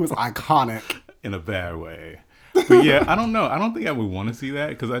was iconic. In a bad way. But yeah, I don't know. I don't think I would want to see that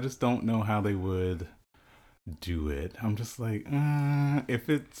because I just don't know how they would do it. I'm just like, if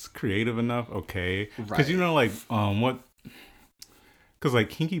it's creative enough, okay. Because you know, like, what... Because,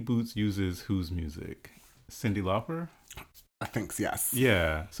 like, Kinky Boots uses whose music? Cyndi Lauper? I think, yes.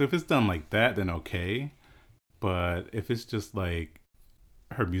 Yeah. So if it's done like that, then okay. But if it's just, like,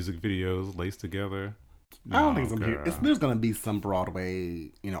 her music videos laced together... I don't think there's going to be some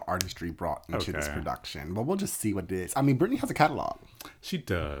Broadway, artistry brought into this production. But we'll just see what it is. I mean, Britney has a catalog. She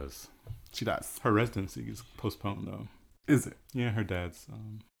does. She does. Her residency is postponed, though. Is it? Yeah, her dad's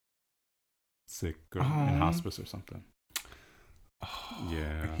sick or in hospice or something. Oh,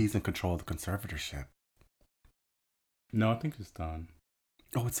 yeah. He's in control of the conservatorship. No, I think it's done.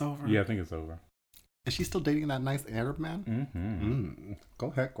 Oh, it's over? Yeah, I think it's over. Is she still dating that nice Arab man? Mm-hmm. Go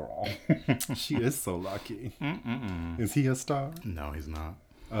ahead, girl. She is so lucky. Mm-mm. Is he a star? No, he's not.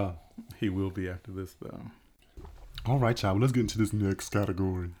 Oh. He will be after this, though. All right, child. Let's get into this next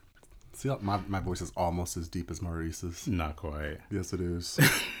category. See, my voice is almost as deep as Maurice's. Not quite. Yes, it is.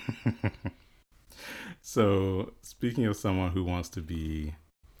 So, speaking of someone who wants to be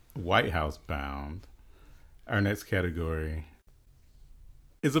White House bound, our next category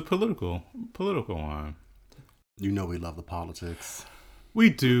is a political one. You know we love the politics. We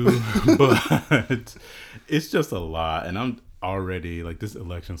do, but it's just a lot. And I'm already, like, this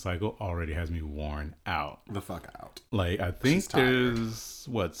election cycle already has me worn out. The fuck out. Like, I think there's,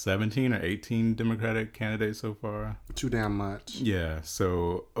 17 or 18 Democratic candidates so far? Too damn much. Yeah,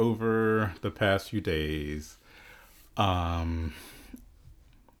 so over the past few days,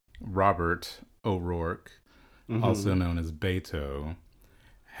 Robert O'Rourke, also known as Beto,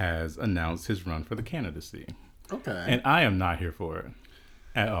 has announced his run for the candidacy. Okay. And I am not here for it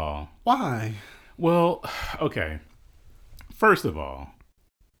at all. Why? Well, okay. First of all,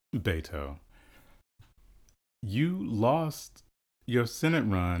 Beto, you lost your Senate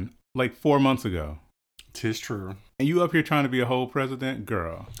run like 4 months ago. 'Tis true. And you up here trying to be a whole president?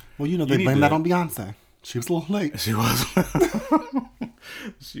 Girl. Well, they blame that on Beyonce. She was a little late. She was.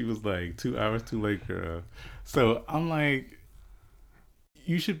 She was like 2 hours too late, girl. So I'm like,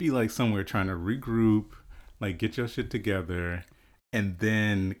 you should be like somewhere trying to regroup, like get your shit together, and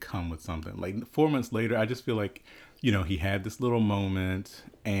then come with something. Like 4 months later, I just feel like, he had this little moment.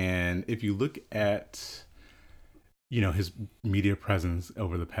 And if you look at, his media presence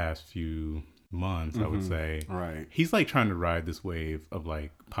over the past few months, I would say, right, he's like trying to ride this wave of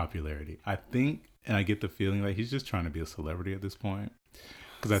like popularity. I think, and I get the feeling like he's just trying to be a celebrity at this point.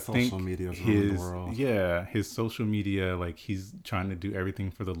 because I Social think media is ruining the his world. his social media, like he's trying to do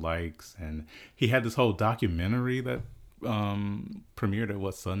everything for the likes, and he had this whole documentary that premiered at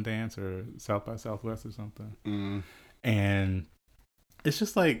Sundance or South by Southwest or something, and it's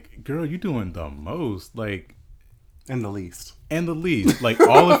just like, girl, you doing the most, like. And the least. Like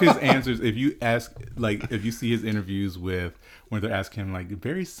all of his answers, if you ask, like if you see his interviews with when they're asking him like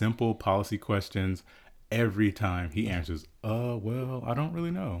very simple policy questions, every time he answers, well, I don't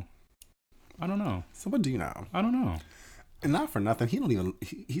really know. I don't know. So what do you know? I don't know. And not for nothing,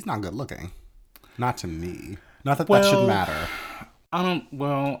 he's not good looking. Not to me. Not that Well, that should matter.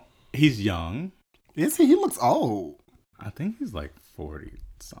 Well, he's young. Is he? He looks old. I think he's like 40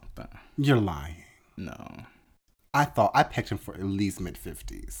 something. You're lying. No. I picked him for at least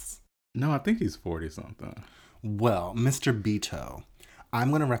mid-50s. No, I think he's 40 something. Well, Mr. Beto,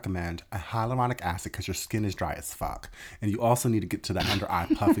 I'm going to recommend a hyaluronic acid because your skin is dry as fuck. And you also need to get to that under eye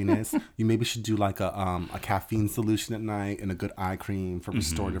puffiness. You maybe should do like a caffeine solution at night and a good eye cream for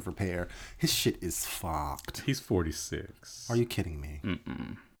restorative repair. His shit is fucked. He's 46. Are you kidding me?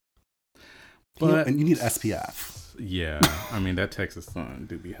 Mm-mm. And you need SPF. Yeah. I mean, that Texas sun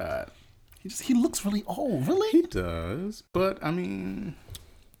do be hot. He looks really old. Really? He does. But, I mean,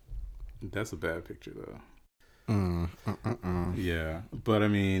 that's a bad picture, though. Yeah. But, I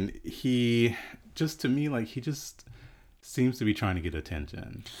mean, he just, to me, like, he just seems to be trying to get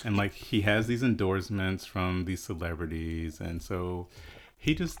attention. And, like, he has these endorsements from these celebrities. And so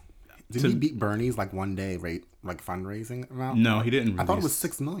he just... Did he beat Bernie's, like, one day rate, like, fundraising amount? No, he didn't release... I thought it was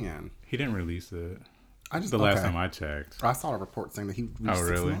 $6 million. He didn't release it. Last time I checked. I saw a report saying that he reached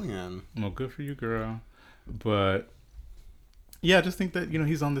 $6 million. Well, good for you, girl. But yeah, I just think that,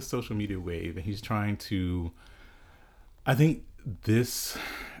 he's on this social media wave and he's trying to, I think this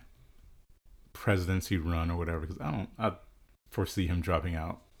presidency run or whatever, because I foresee him dropping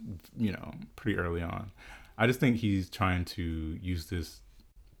out, pretty early on. I just think he's trying to use this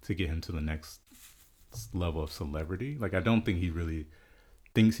to get him to the next level of celebrity. Like, I don't think he really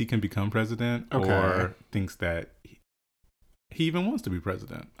thinks he can become president or thinks that he even wants to be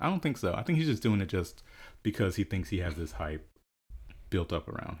president. I don't think so. I think he's just doing it just because he thinks he has this hype built up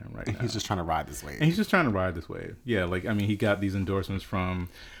around him right now. He's just trying to ride this wave. Yeah, like, I mean, he got these endorsements from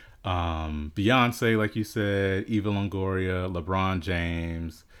Beyonce, like you said, Eva Longoria, LeBron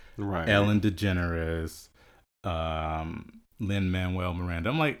James, Ellen DeGeneres, Lin-Manuel Miranda.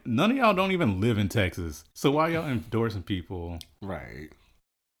 I'm like, none of y'all don't even live in Texas. So why y'all endorsing people? Right.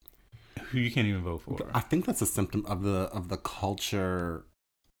 Who you can't even vote for. I think that's a symptom of the culture,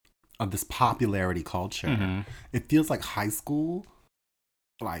 of this popularity culture. Mm-hmm. It feels like high school,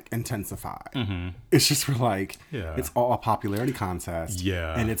 like, intensified. Mm-hmm. It's just it's all a popularity contest.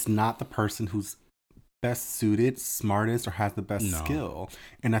 Yeah. And it's not the person who's best suited, smartest, or has the best skill.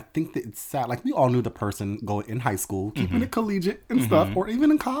 And I think that it's sad. Like, we all knew the person going in high school, keeping it collegiate and stuff, or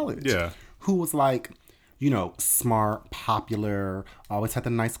even in college. Yeah. Who was like, smart, popular, always had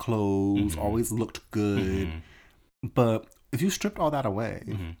the nice clothes, always looked good. But if you stripped all that away,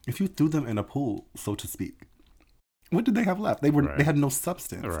 if you threw them in a pool, so to speak, what did they have left? They had no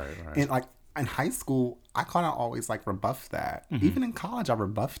substance. Right. And like in high school, I kind of always like rebuffed that. Even in college, I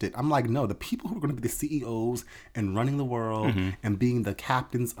rebuffed it. I'm like, no, the people who are going to be the CEOs and running the world and being the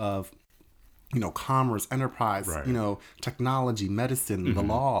captains of commerce, enterprise, technology, medicine, the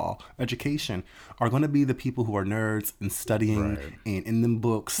law, education, are going to be the people who are nerds and studying and in them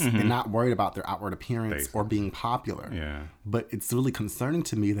books and not worried about their outward appearance or being popular. Yeah. But it's really concerning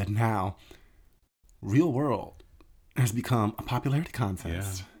to me that now real world has become a popularity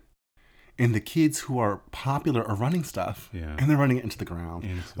contest. Yeah. And the kids who are popular are running stuff and they're running it into the ground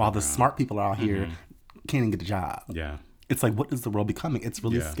while the smart people out here can't even get a job. Yeah. It's like, what is the world becoming? It's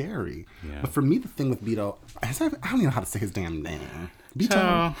really scary. Yeah. But for me, the thing with Beto, I don't even know how to say his damn name.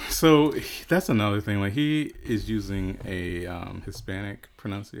 Beto. So that's another thing. Like, he is using a Hispanic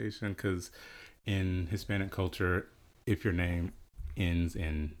pronunciation because in Hispanic culture, if your name ends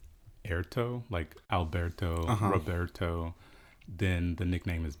in Erto, like Alberto, Roberto, then the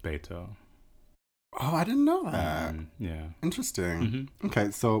nickname is Beto. Oh, I didn't know that. Yeah. Interesting.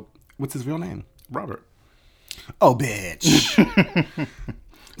 Okay, so what's his real name? Robert. Oh, bitch.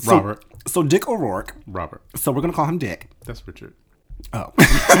 Robert. So Dick O'Rourke. Robert. So we're going to call him Dick. That's Richard. Oh.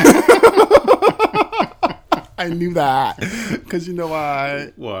 I knew that. Because you know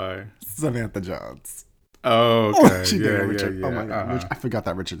why? Why? Samantha Jones. Oh, okay. She did Richard. Yeah. Oh, my God. I forgot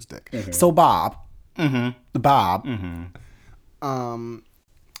that Richard's Dick. So Bob. Bob.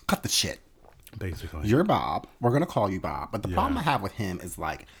 Cut the shit. Basically. You're Bob. We're going to call you Bob. But the problem I have with him is,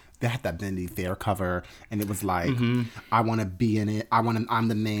 like, they had that Vanity Fair cover, and it was like, I want to be in it. I'm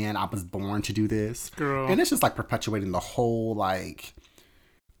the man. I was born to do this. Girl. And it's just like perpetuating the whole like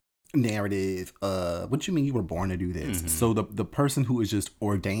narrative. What do you mean you were born to do this? So the person who is just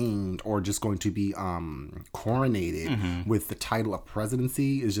ordained or just going to be coronated with the title of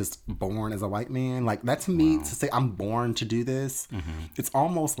presidency is just born as a white man. Like that to me, to say I'm born to do this, it's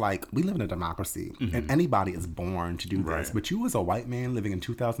almost like we live in a democracy and anybody is born to do this. Right. But you as a white man living in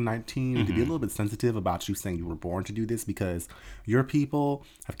 2019 need to be a little bit sensitive about you saying you were born to do this, because your people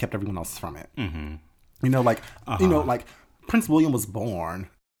have kept everyone else from it. You know, like Prince William was born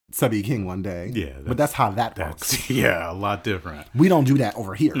to be king one day. Yeah. But that's how that works. Yeah, a lot different. We don't do that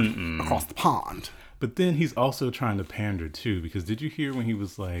over here across the pond. But then he's also trying to pander too, because did you hear when he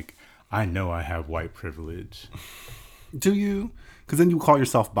was like, I know I have white privilege? Do you? Because then you call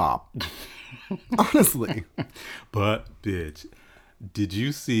yourself Bob. Honestly. But, bitch, did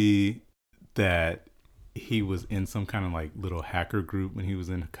you see that he was in some kind of like little hacker group when he was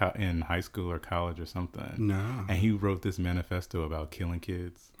in high school or college or something? No. And he wrote this manifesto about killing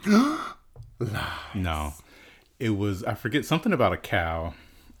kids. No. It was, I forget, something about a cow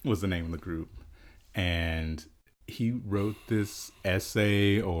was the name of the group. And he wrote this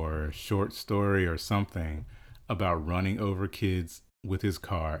essay or short story or something about running over kids with his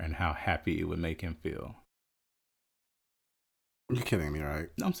car and how happy it would make him feel. You're kidding me, right?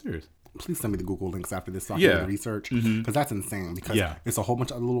 No, I'm serious. Please send me the Google links after this so I can do the research. Because that's insane. Because it's a whole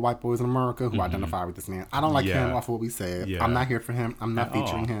bunch of little white boys in America who identify with this man. I don't like him off of what we said. Yeah. I'm not here for him. I'm not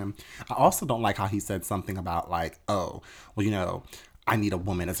featuring him. I also don't like how he said something about like, oh, well, you know, I need a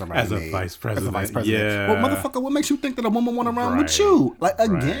woman as a running mate. As a vice president. Yeah. Well, motherfucker, what makes you think that a woman want to run with you? Like,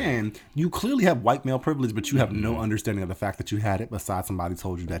 again, you clearly have white male privilege, but you have no understanding of the fact that you had it besides somebody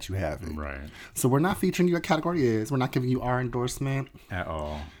told you that you have it. Right. So we're not featuring you at Category Is. We're not giving you our endorsement. At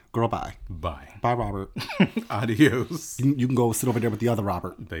all. Girl, bye. Bye. Bye, Robert. Adios. You can go sit over there with the other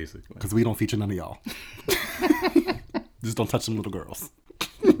Robert. Basically. Because we don't feature none of y'all. Just don't touch them little girls.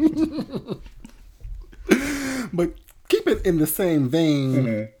 But keep it in the same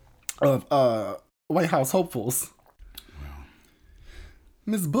vein of White House hopefuls. Wow.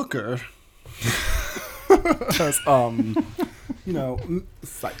 Ms. Booker has, you know,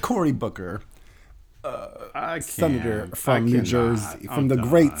 it's like Cory Booker. Senator from New Jersey, from the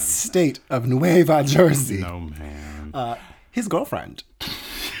great state of Nueva Jersey. No, man. His girlfriend,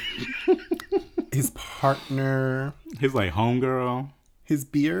 his partner, his like homegirl, his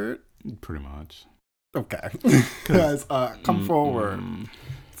beard, pretty much. Okay, has come forward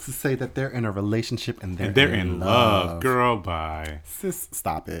to say that they're in a relationship and they're in love. Girl, bye. Sis,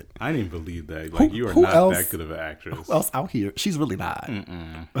 stop it. I didn't believe that. Like, you are not that good of an actress. Who else out here? She's really not.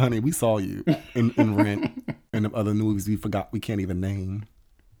 Honey, we saw you in Rent and the other movies we can't even name.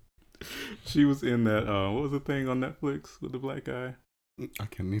 She was in that, what was the thing on Netflix with the black guy? I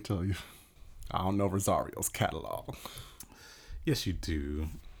can't even tell you. I don't know Rosario's catalog. Yes, you do.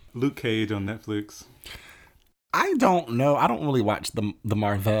 Luke Cage on Netflix. I don't know. I don't really watch the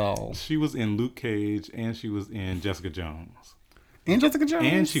Marvel. She was in Luke Cage, and she was in Jessica Jones. And Jessica Jones?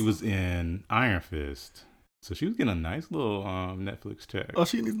 And she was in Iron Fist. So she was getting a nice little Netflix check. Oh,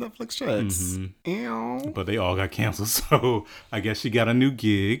 she needs Netflix checks. Ew. But they all got canceled, so I guess she got a new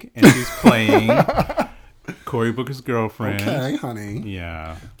gig, and she's playing Cory Booker's girlfriend. Okay, honey.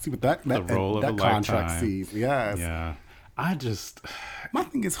 Yeah. See what that role of that a contract lifetime. Sees. Yes. Yeah. My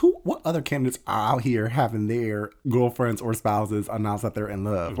thing is, what other candidates are out here having their girlfriends or spouses announce that they're in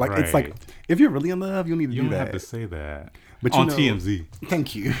love? Like, It's like, if you're really in love, you need to do that. You don't have to say that. But on TMZ.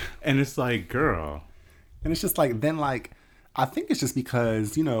 Thank you. And it's like, girl. And it's just like, then like, I think it's just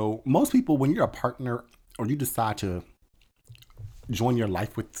because, you know, most people, when you're a partner or you decide to join your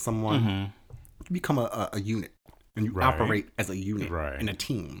life with someone, you become a unit. And you operate as a unit in a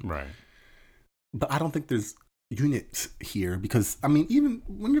team. Right. But I don't think there's units here, because I mean, even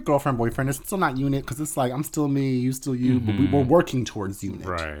when you're girlfriend boyfriend, it's still not unit, because it's like I'm still me, you still you, but we're working towards unit,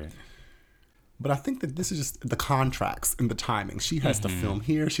 right? But I think that this is just the contracts and the timing. She has to film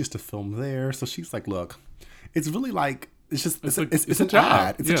here, she has to film there, so she's like, look, it's really like it's an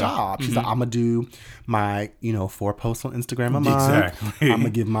ad. It's a job. She's like, I'm gonna do my 4 posts on Instagram a month. Exactly. I'm gonna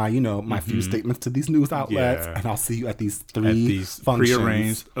give my my few statements to these news outlets, and I'll see you at these 3 functions,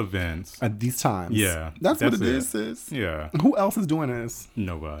 prearranged events at these times. Yeah, that's what it is. Sis. Yeah. Who else is doing this?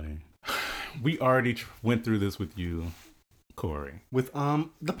 Nobody. We already went through this with you, Cory, with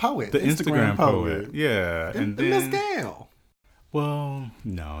the poet, the Instagram poet. Yeah, and then Miss Gail. Well,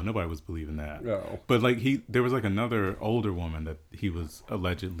 no, nobody was believing that. No. But like there was like another older woman that he was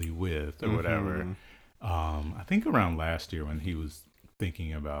allegedly with or whatever. I think around last year when he was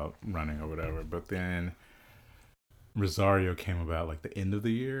thinking about running or whatever. But then Rosario came about like the end of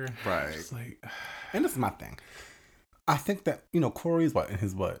the year. Right. Just like, and this is my thing. I think that, Corey's in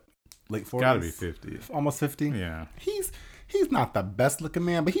his late 40s? Gotta be 50. Almost 50? Yeah. He's not the best looking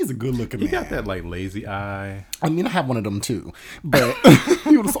man, but he's a good looking man. He got that like lazy eye. I mean, I have one of them too, but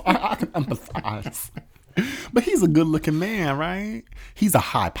so I can empathize. But he's a good looking man, right? He's a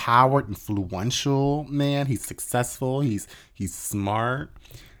high powered, influential man. He's successful. He's smart.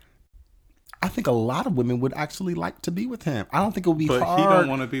 I think a lot of women would actually like to be with him. I don't think it would be hard. But he don't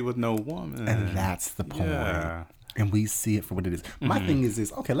want to be with no woman. And that's the point. Yeah. And we see it for what it is. My thing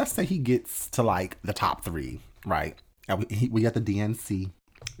is, okay, let's say he gets to like the top 3, right? And we got the DNC.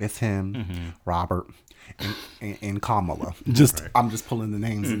 It's him, Robert, and Kamala. I'm just pulling the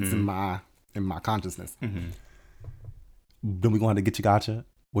names in my consciousness. Then we going to Get You Gotcha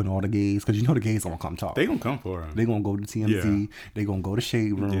with all the gays, because the gays gonna come talk. They gonna come for him. They gonna go to TMZ. Yeah. They gonna go to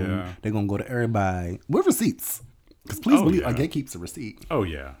Shade Room. Yeah. They gonna go to everybody with receipts. Because please believe a gay keeps a receipt. Oh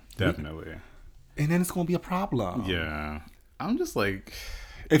yeah, definitely. And then it's gonna be a problem. Yeah, I'm just like,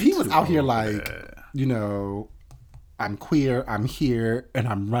 if he was out here like, I'm queer, I'm here, and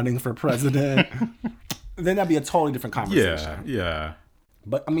I'm running for president, then that'd be a totally different conversation. Yeah.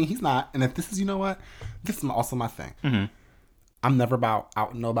 But I mean, he's not. And if this is, this is also my thing. I'm never about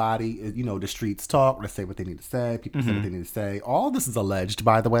out nobody. The streets talk. Let's say what they need to say. People say what they need to say. All this is alleged,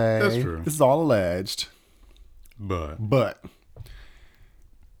 by the way. That's true. This is all alleged. But but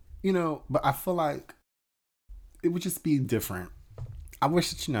I feel like it would just be different. I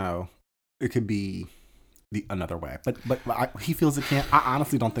wish that, it could be another way. But he feels it can't. I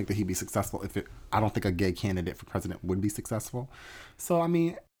honestly don't think that he'd be successful I don't think a gay candidate for president would be successful. So, I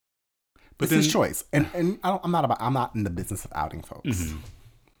mean, it's his choice. And I'm not in the business of outing folks.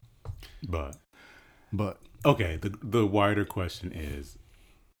 But okay, the wider question is,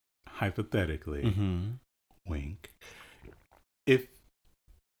 hypothetically, wink, if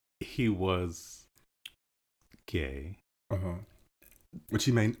he was gay, which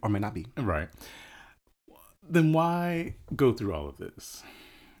he may or may not be, right, then why go through all of this?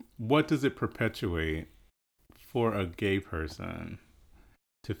 What does it perpetuate for a gay person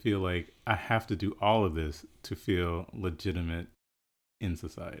to feel like I have to do all of this to feel legitimate in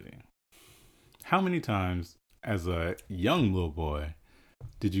society? How many times as a young little boy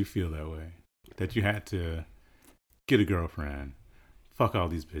did you feel that way? That you had to get a girlfriend, fuck all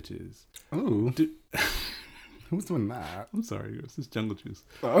these bitches. Ooh. Who's doing that? I'm sorry, this is Jungle Juice.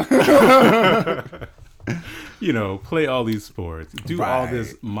 Oh. Play all these sports, do all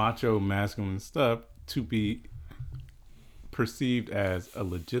this macho masculine stuff to be perceived as a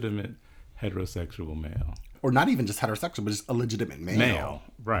legitimate heterosexual male. Or not even just heterosexual, but just a legitimate male.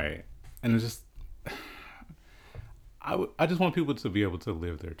 Right. And it's just, I just want people to be able to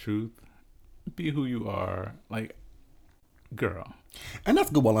live their truth, be who you are, like, girl. And that's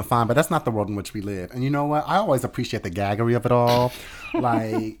good, well and fine, but that's not the world in which we live. And you know what? I always appreciate the gaggery of it all.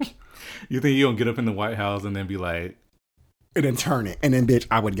 Like, you think you don't get up in the White House and then be like, and then turn it, and then bitch,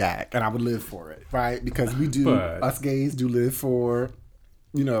 I would gag, and I would live for it, right? Because we do, us gays do live for,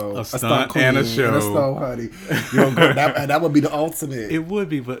 a stunt and a show, and a stunt, honey. That would be the ultimate. It would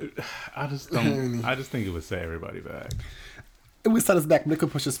be, but I just don't. I just think it would set everybody back. It would set us back, but it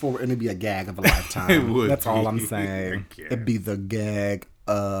could push us forward, and it'd be a gag of a lifetime. It would. That's all I'm saying. It'd be the gag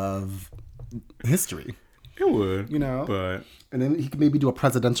of history. It would, but and then he could maybe do a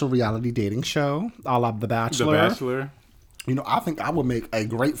presidential reality dating show, a la The Bachelor. The Bachelor. I think I would make a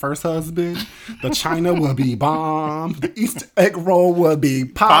great first husband. The China would be bomb. The Easter egg roll would be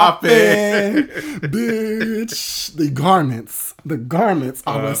popping. Bitch. The garments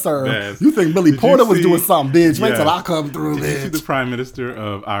I would serve. Best. You think Billy Porter was doing something, bitch? Wait till I come through, bitch. Did you see the Prime Minister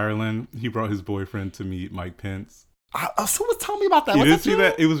of Ireland? He brought his boyfriend to meet Mike Pence. Someone was telling me about that. You didn't see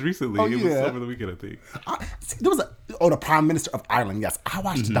that? It was recently. Oh, it was over the weekend, I think. There was the Prime Minister of Ireland. Yes, I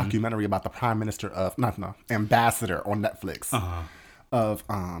watched a documentary about the Prime Minister of Ambassador on Netflix of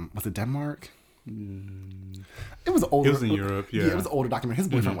was it Denmark? It was older. It was in Europe. Yeah, it was an older documentary.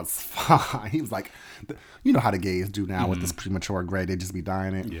 His boyfriend was fine. He was like, how the gays do now with this premature gray. They just be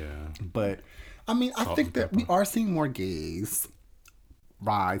dying it. Yeah, but I mean, I think that we are seeing more gays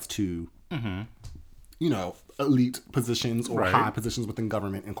rise to. Elite positions or high positions within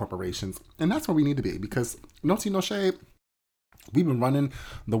government and corporations. And that's where we need to be, because no tea, no shade. We've been running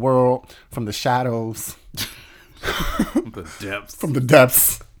the world from the shadows. From the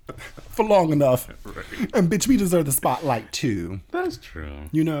depths for long enough. Right. And bitch, we deserve the spotlight too. That's true.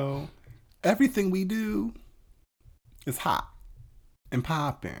 Everything we do is hot and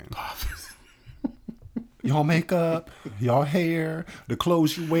popping. Your makeup, your hair, the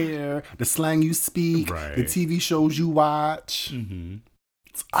clothes you wear, the slang you speak, Right. the TV shows you watch. Mm-hmm.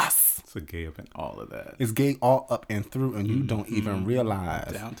 It's us. It's a gay up in all of that. It's gay all up and through, and you don't even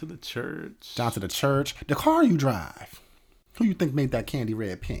realize. Down to the church. Down to the church. The car you drive. Who you think made that candy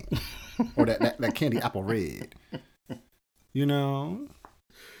red pink? Or that candy apple red? You know?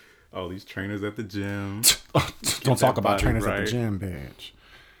 All these trainers at the gym. Don't talk about body trainers at right. the gym, bitch.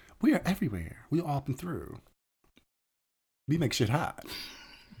 We are everywhere. We all up and through. We make shit hot.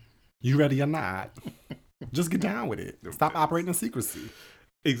 You ready or not? Just get down with it. Stop operating in secrecy.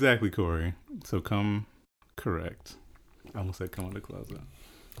 Exactly, Corey. So come correct. I almost said come on the closet.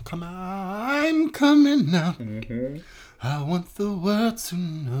 Come on, I'm coming now. I want the world to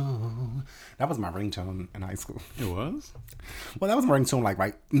know. That was my ringtone in high school. It was? Well, that was my ringtone, like,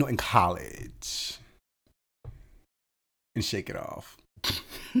 right, in college. And Shake It Off.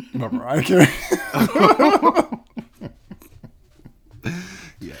 Remember, I can't.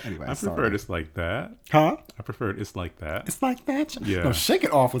 Yeah, anyway, I preferred It's Like That. Huh? I preferred It's Like That. It's like that? Yeah. No, Shake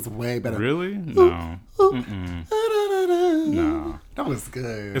It Off was way better. Really? No. Mm-mm. No. That was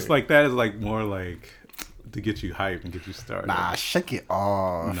good. It's Like That is like more like to get you hyped and get you started. Nah, Shake It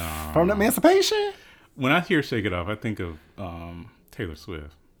Off. No. From Emancipation? When I hear Shake It Off, I think of Taylor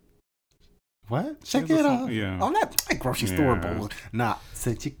Swift. What? Shake There's it a up. song- yeah. On that grocery store Yeah. bowl. Nah,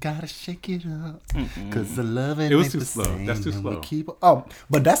 said you gotta shake it up. Cause the love it was ain't too the slow. same, That's too and we slow. Oh,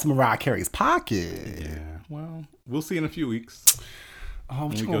 but that's Mariah Carey's Pocket. Yeah. Well, we'll see in a few weeks Oh, what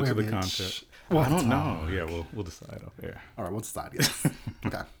when you we gonna go to wear, the bitch? concert. What I don't time? know. Yeah, we'll decide off air. All right, we'll decide. Yes.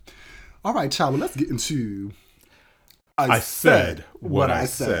 Okay. All right, child. Well, let's get into. I said what I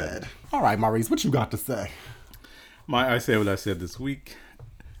said. All right, Maurice, what you got to say? My I said what I said this week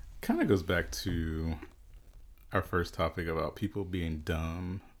kind of goes back to our first topic about people being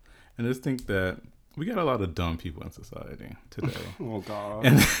dumb. And I just think that we got a lot of dumb people in society today. Oh God,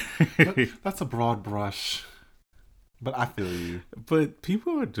 And that's a broad brush, but I feel you. but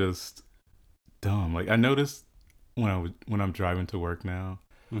people are just dumb. Like I noticed when I'm driving to work now,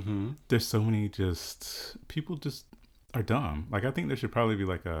 there's so many people just are dumb. Like I think there should probably be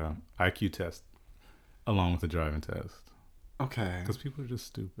like a IQ test along with the driving test. Okay. Because people are just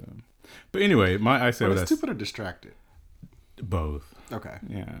stupid. But anyway, my I said what I stupid or distracted? both. Okay.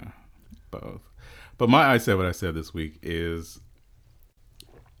 Yeah, both. But my I said what I said this week is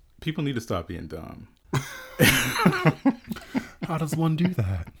people need to stop being dumb. How does one do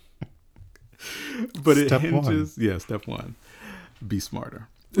that? But Step it one. hinges, yeah, step one, be smarter.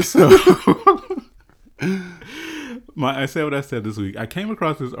 So I said what I said this week. I came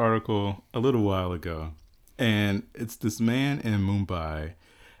across this article a little while ago, and it's this man in Mumbai,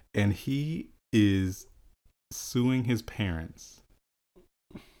 and he is suing his parents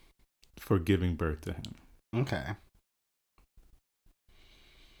for giving birth to him. Okay.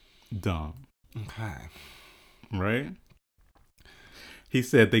 Dumb, Okay. right? He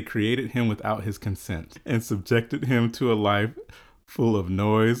said they created him without his consent and subjected him to a life full of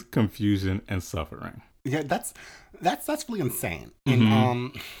noise, confusion, and suffering. Yeah, that's really insane. And I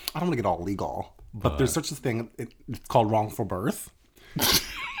don't want to get all legal, but there's such a thing. It's called wrongful birth.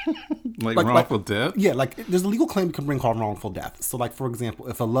 Like wrongful death? Yeah, like there's a legal claim you can bring called wrongful death. So, like for example,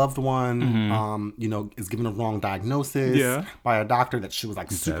 if a loved one, is given a wrong diagnosis Yeah. by a doctor that she was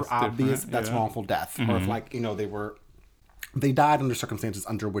like super That's obvious, different, that's yeah. wrongful death. Or if like they died under circumstances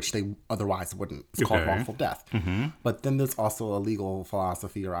under which they otherwise wouldn't. It's called Okay. wrongful death. But then there's also a legal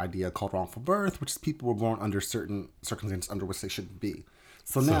philosophy or idea called wrongful birth, which is people were born under certain circumstances under which they shouldn't be.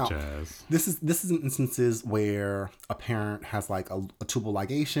 So now, Such as? this is instances where a parent has like a tubal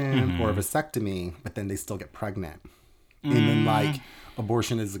ligation or a vasectomy, but then they still get pregnant. And then like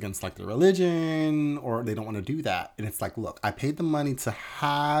abortion is against like their religion or they don't want to do that. And it's like, look, I paid the money to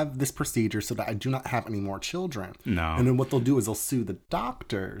have this procedure so that I do not have any more children. No. And then what they'll do is they'll sue the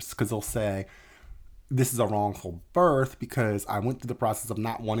doctors because they'll say, this is a wrongful birth because I went through the process of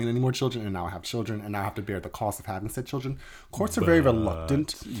not wanting any more children and now I have children and now I have to bear the cost of having said children. Courts are very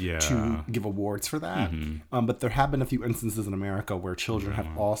reluctant yeah. to give awards for that. But there have been a few instances in America where children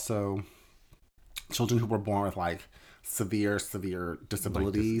have also, children who were born with like severe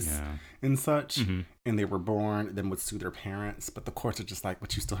disabilities yeah. and such, and they were born, then would sue their parents. But the courts are just like,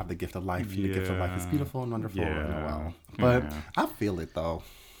 but you still have the gift of life. And the gift of life is Yeah. beautiful and wonderful and Yeah. well. But Yeah. I feel it though.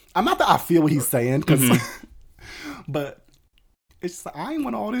 I'm not that I feel what he's saying, cause, but it's just like, I ain't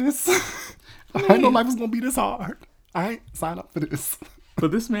want all this. I didn't know life was gonna be this hard. I ain't signed up for this.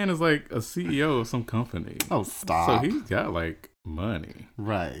 But this man is like a CEO of some company. Oh, stop. So he's got like money.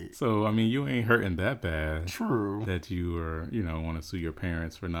 Right. So, I mean, you ain't hurting that bad. True. That you are, want to sue your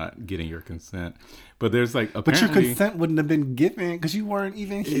parents for not getting your consent. But there's like, but your consent wouldn't have been given because you weren't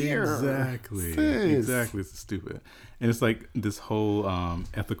even here. Exactly. Sis. Exactly. It's stupid. And it's like this whole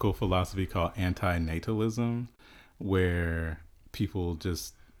ethical philosophy called anti-natalism, where people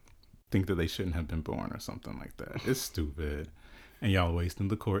just think that they shouldn't have been born or something like that. It's stupid. And y'all wasting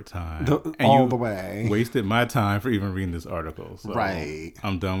the court time. All the way. Wasted my time for even reading this article. So right.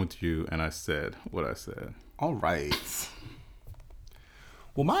 I'm done with you, and I said what I said. All right.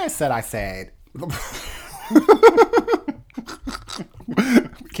 Well, Maya said I said. We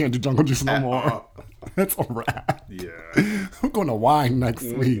can't do Jungle Juice no more. That's a wrap. Yeah. We're going to wine next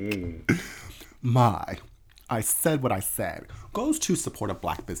week. I said what I said goes to support of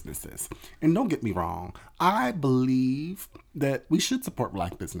Black businesses. And don't get me wrong, I believe that we should support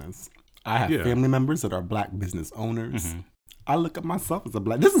Black business. I have family members that are Black business owners. Mm-hmm. I look at myself as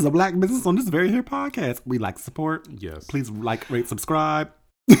this is a Black business on this very here podcast. We like support. Yes. Please like, rate, subscribe.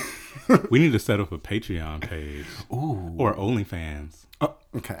 We need to set up a Patreon page. Ooh. Or OnlyFans.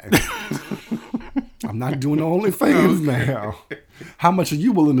 Okay. I'm not doing the OnlyFans now. How much are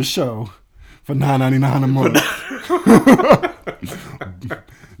you willing to show for $9.99 a month?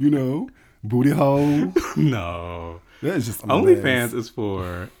 Booty hole. No. That's just OnlyFans is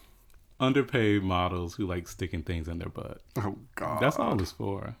for underpaid models who like sticking things in their butt. Oh, God. That's all it's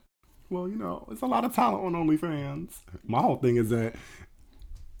for. Well, it's a lot of talent on OnlyFans. My whole thing is that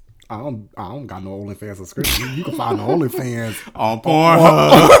I don't got no OnlyFans subscription. You can find the OnlyFans on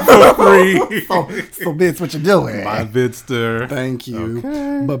Pornhub for free. So bitch, what you doing? My Vidster. Thank you.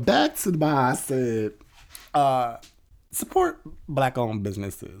 Okay. But back to I said, support Black-owned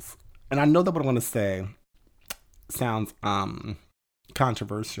businesses. And I know that what I'm going to say sounds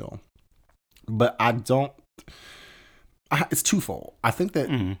controversial, but it's twofold. I think that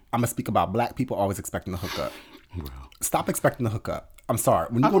I'm going to speak about Black people always expecting to hook up. Well, stop expecting to hook up. I'm sorry.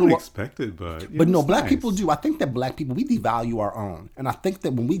 When you I don't expect it, but no, Black people do. I think that Black people, we devalue our own. And I think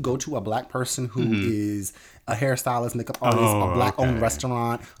that when we go to a Black person who is a hairstylist, makeup artist, a Black-owned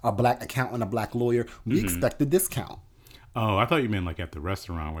restaurant, a Black accountant, a Black lawyer, we expect a discount. Oh, I thought you meant like at the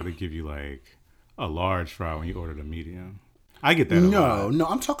restaurant where they give you like a large fry when you ordered a medium. I get that. No,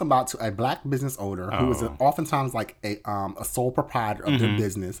 I'm talking about to a Black business owner who is oftentimes like a sole proprietor of their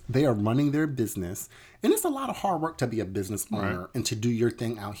business. They are running their business, and it's a lot of hard work to be a business owner and to do your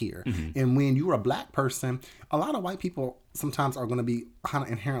thing out here. And when you're a Black person, a lot of white people sometimes are going to be kind of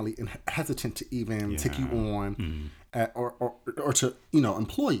inherently hesitant to even take you on or to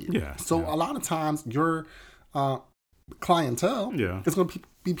employ you. Yeah. So a lot of times your clientele is going to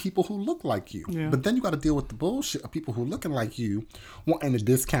be people who look like you. Yeah. But then you got to deal with the bullshit of people who looking like you wanting a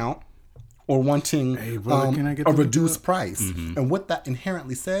discount or wanting a reduced price. And what that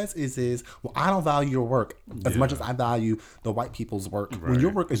inherently says is well, I don't value your work as much as I value the white people's work. When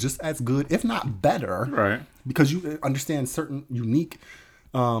your work is just as good, if not better, because you understand certain unique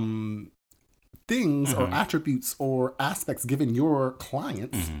things or attributes or aspects given your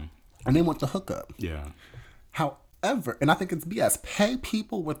clients, and they want to hook up. Yeah. However, and I think it's BS. Pay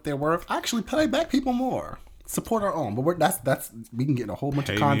people with their worth. Actually, pay Black people more. Support our own. But that's we can get a whole bunch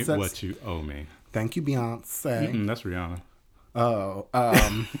of concepts. Pay me what you owe me. Thank you, Beyonce. That's Rihanna. Oh,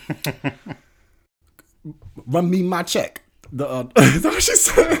 run me my check. Is that what she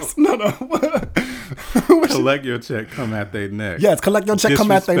says? No. Collect your check, come at their neck. Yes, collect your check,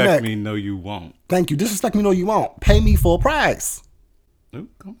 come at their neck. Disrespect me, no you won't. Thank you. Disrespect me, no you won't. Pay me full price. Ooh,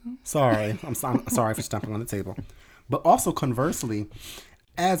 come on. Sorry. I'm sorry for stepping on the table. But also conversely,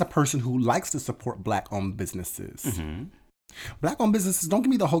 as a person who likes to support Black-owned businesses, Black-owned businesses, don't give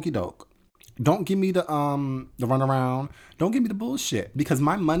me the hokey doke. Don't give me the runaround. Don't give me the bullshit, because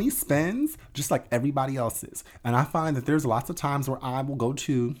my money spends just like everybody else's. And I find that there's lots of times where I will go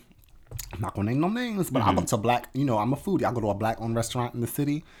to, I'm not gonna name no names, but I'll go to I'm a foodie. I'll go to a Black-owned restaurant in the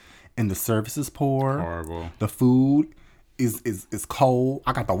city, and the service is poor. Horrible. The food is cold.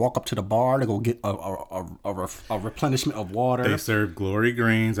 I got to walk up to the bar to go get a replenishment of water. They serve Glory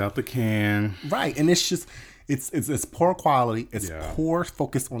Greens out the can. Right, and it's just it's poor quality. It's poor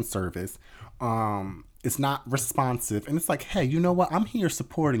focus on service. It's not responsive, and it's like, hey, you know what? I'm here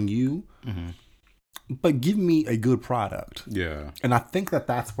supporting you, but give me a good product. Yeah, and I think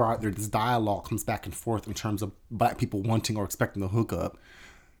that's where this dialogue comes back and forth in terms of Black people wanting or expecting to hook up.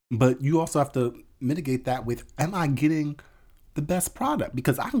 But you also have to mitigate that with, am I getting the best product?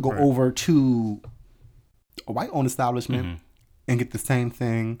 Because I can go over to a white-owned establishment and get the same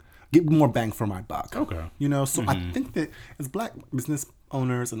thing, get more bang for my buck. Okay. So I think that as Black business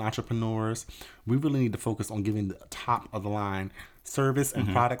owners and entrepreneurs, we really need to focus on giving the top of the line service and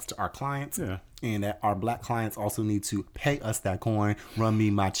products to our clients. Yeah. And that our black clients also need to pay us that coin. Run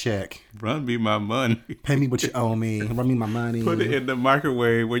me my check. Run me my money. Pay me what you owe me. Run me my money. Put it in the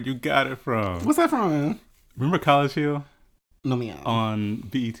microwave where you got it from. What's that from? Remember College Hill No, ma'am. on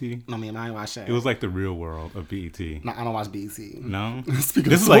BET? No, ma'am. I ain't watch that. It was like the real world of BET. No, I don't watch BET. No? Speaking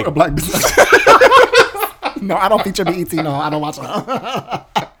This of is like- a black business. No, I don't feature BET. No, I don't watch it.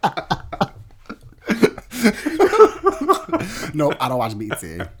 No, I don't watch BET.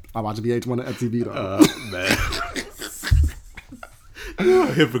 I watch VH1 and MTV though. Man. You're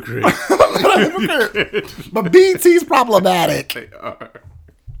a hypocrite. But BET's problematic. They are.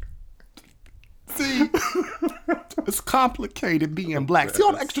 See, it's complicated being black. See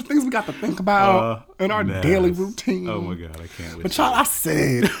all the extra things we got to think about in our Mess. daily routine. Oh my God, I can't with But y'all, I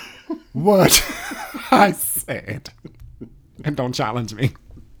said what I said. And don't challenge me,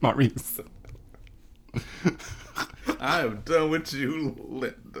 Maurice. I am done with you,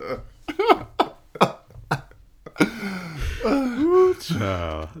 Linda. Ooh,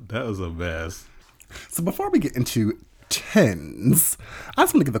 child, that was a mess. So before we get into tens, I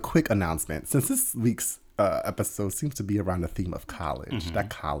just want to give a quick announcement. Since this week's episode seems to be around the theme of college, that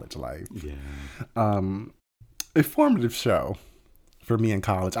college life. Yeah. A formative show for me in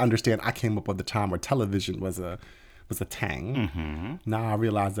college. I understand I came up with the time where television was a thing. Now I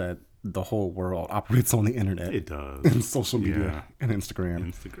realize that the whole world operates on the internet. It does. And social media and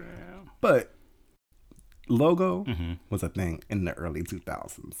Instagram. But Logo was a thing in the early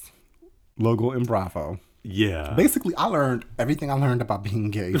 2000s. Logo and Bravo. Yeah. Basically, I learned everything I learned about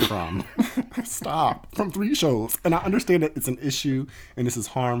being gay from from 3 shows. And I understand that it's an issue and this is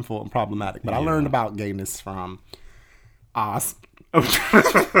harmful and problematic. But I learned about gayness from Oz. You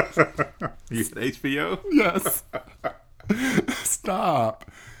said HBO? Yes. Stop.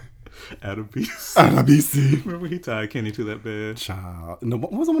 Adam BC. Anna BC. Remember he tied Kenny to that bed? Child. No,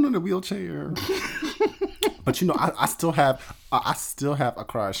 what was the one in the wheelchair? But you know, I still have a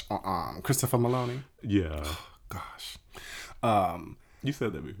crush on Christopher Maloney. Yeah. Gosh. You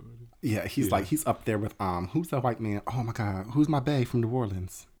said that before. Yeah, he's up there with who's that white man? Oh my God, who's my bae from New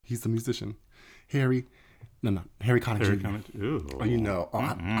Orleans? He's the musician, Harry Connick Jr. Ew. Oh, you know,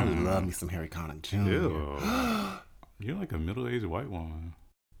 I love me some Harry Connick Jr. Ew. You're like a middle-aged white woman.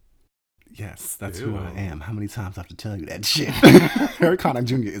 Yes, that's Ew. who I am. How many times I have to tell you that shit? Harry Connick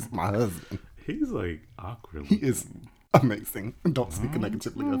Jr. is my husband. He's like awkward. He is amazing. Don't speak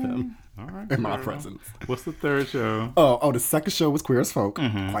negatively of him All right, in my girl. presence. What's the third show? Oh, the second show was Queer as Folk.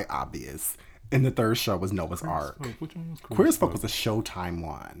 Quite obvious. And the third show was Noah's Ark. Which one was Queer as Folk was a Showtime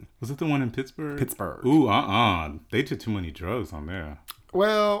one. Was it the one in Pittsburgh? Pittsburgh. Ooh, They did too many drugs on there.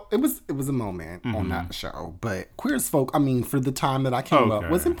 Well, it was a moment on that show, but Queer as Folk, I mean, for the time that I came up,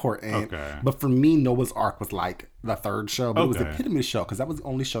 was important. Okay. But for me, Noah's Ark was like the third show, but it was the Okay. epitome show because that was the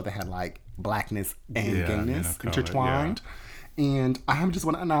only show that had like blackness and Yeah, gayness color, intertwined. And I just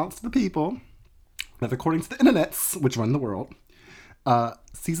want to announce to the people that according to the internets, which run the world,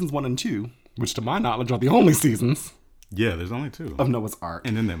 seasons 1 and 2, which to my knowledge are the only seasons Yeah, there's only 2. of Noah's Ark.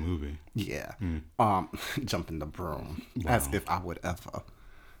 And then that movie. Yeah. Jump in the broom as if I would ever.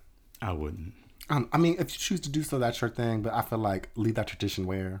 I wouldn't. I mean, if you choose to do so, that's your thing. But I feel like leave that tradition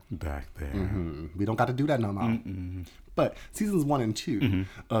where Back there. we don't got to do that no more. But seasons 1 and 2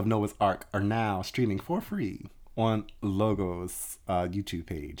 of Noah's Ark are now streaming for free on Logo's YouTube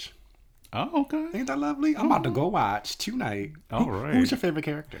page. Oh, okay. Ain't that lovely? I'm about to go watch tonight. All right. Who's your favorite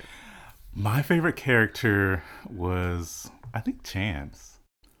character? My favorite character was, I think, Chance.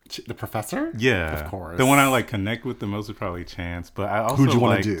 The professor? Yeah. Of course. The one I like connect with the most is probably Chance. But I also Who'd you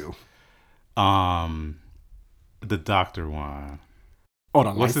want liked, to do? the doctor one. Oh,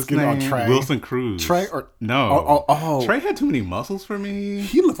 the What's his light-skinned name? Trey. Wilson Cruz. Trey or... No. Oh. Trey had too many muscles for me.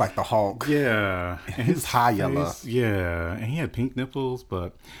 He looked like the Hulk. Yeah. And His high yellow. face, yeah. And he had pink nipples,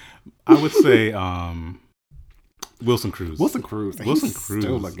 but I would say Wilson Cruz. Wilson Cruz. Wilson He's Cruz.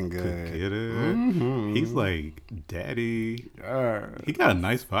 still looking good. Could get it. He's like daddy. He got a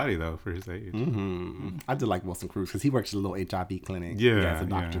nice body though for his age. I did like Wilson Cruz because he works at a little HIV clinic. Yeah, He has a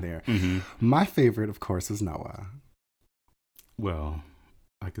doctor yeah. there. My favorite, of course, is Noah. Well,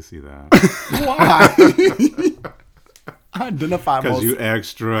 I could see that. Why? I identify Because most you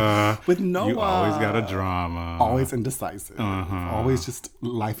extra. with Noah. You always got a drama. Always indecisive. Always just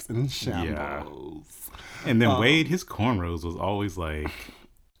life's in shambles. Yeah. And then Wade, his cornrows was always like,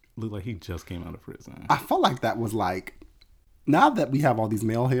 looked like he just came out of prison. I felt like that was like, now that we have all these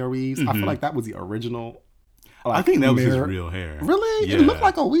male hair weaves, I feel like that was the original. Like, I think that was his real hair. Really? Yeah. It looked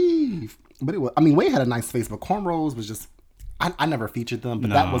like a weave. But it was, I mean, Wade had a nice face, but cornrows was just, I never featured them,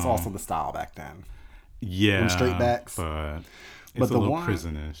 but that was also the style back then. Yeah. Them straight backs. But it's a little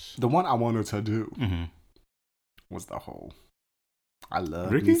prisonish. The one I wanted to do was the whole. I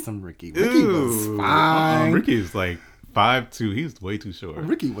love Ricky? me some Ricky. Ricky was fine. Ricky's like 5'2". He's way too short.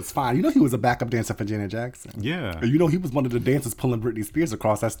 Ricky was fine. You know he was a backup dancer for Janet Jackson. Yeah. And you know he was one of the dancers pulling Britney Spears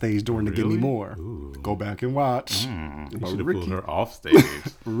across that stage during the Give Me More. Ooh. Go back and watch. You should have pulled her off stage.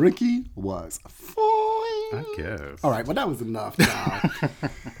 Ricky was fine. I guess. All right, well that was enough now.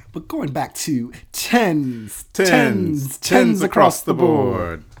 But going back to tens across the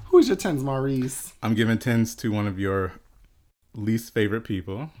board. Who's your tens, Maurice? I'm giving tens to one of your least favorite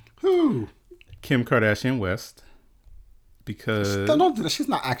people. Who? Kim Kardashian West. Because don't do that. She's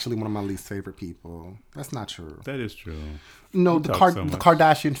not actually one of my least favorite people. That's not true. That is true. No, the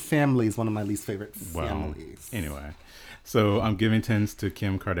Kardashian family is one of my least favorite families. Anyway, so I'm giving tens to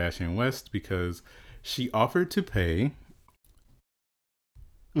Kim Kardashian West because she offered to pay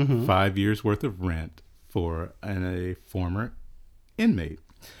 5 years worth of rent for a former inmate.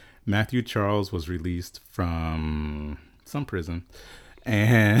 Matthew Charles was released from some prison,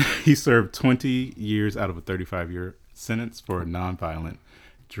 and he served 20 years out of a 35-year sentence for a nonviolent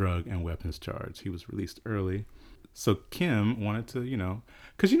drug and weapons charge. He was released early. So Kim wanted to,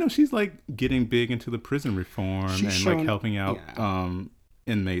 because, she's like getting big into the prison reform like helping out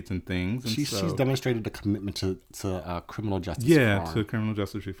inmates and things. And she's demonstrated a commitment to criminal justice reform. Yeah, to criminal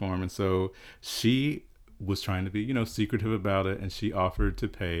justice reform. And so she was trying to be, secretive about it. And she offered to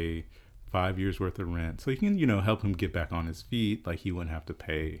pay 5 years worth of rent so he can, help him get back on his feet. Like he wouldn't have to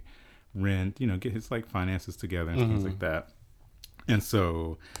pay rent, get his like finances together and things like that. And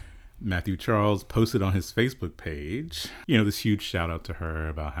so Matthew Charles posted on his Facebook page, this huge shout out to her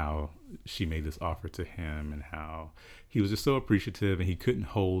about how she made this offer to him and how he was just so appreciative and he couldn't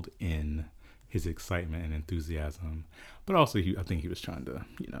hold in his excitement and enthusiasm. But also I think he was trying to,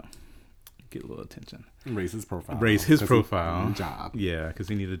 get a little attention. Raise his profile. Job. Yeah, because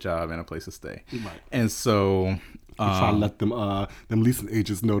he needed a job and a place to stay. Right. And so trying to let them leasing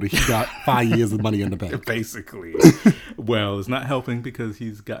agents know that he got 5 years of money in the bank. Basically. Well, it's not helping because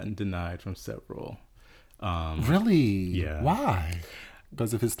he's gotten denied from several. Really? Yeah. Why?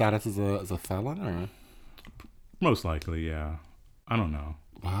 Because of his status as a felon, or? Most likely, yeah. I don't know.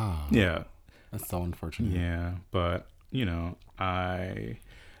 Wow. Yeah. That's so unfortunate. Yeah, but I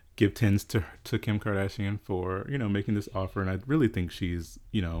give tens to Kim Kardashian for making this offer, and I really think she's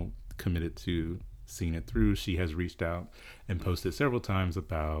committed to seeing it through. She has reached out and posted several times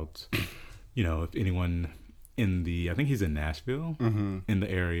about if anyone I think he's in Nashville in the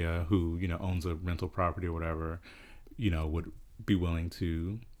area who owns a rental property or whatever would be willing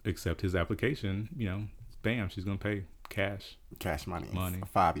to accept his application. Bam, she's gonna pay cash money for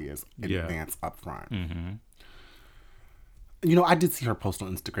 5 years in advance up front. I did see her post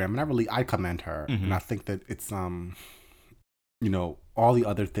on Instagram, and I commend her, and I think that it's all the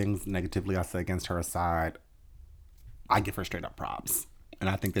other things negatively I say against her aside, I give her straight up props, and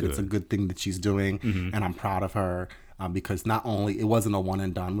I think that it's a good thing that she's doing, and I'm proud of her because not only it wasn't a one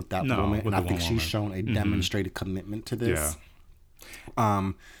and done with that woman, and I think she's shown a demonstrated commitment to this.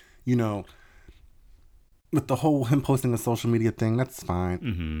 With the whole him posting a social media thing, that's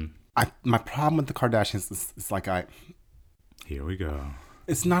fine. My problem with the Kardashians is like here we go.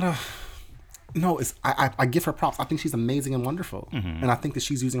 It's not a... No, I give her props. I think she's amazing and wonderful. And I think that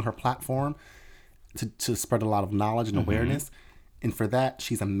she's using her platform to spread a lot of knowledge and awareness. And for that,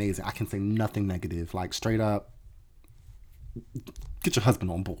 she's amazing. I can say nothing negative. Like, straight up, get your husband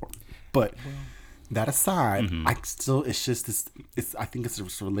on board. But that aside, it's just this... I think it's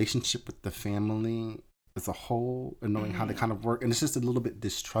this relationship with the family as a whole and knowing how they kind of work. And it's just a little bit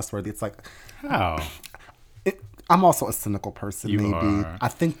distrustworthy. It's like... How? I'm also a cynical person. You are. I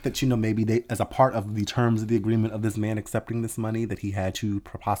think that maybe they, as a part of the terms of the agreement of this man accepting this money, that he had to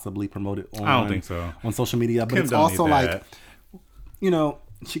possibly promote it on. I don't think so. On social media, but Kim it's also like,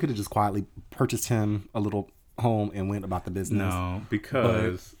 she could have just quietly purchased him a little home and went about the business. No,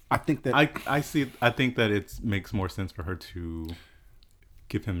 because but I think that I think that it makes more sense for her to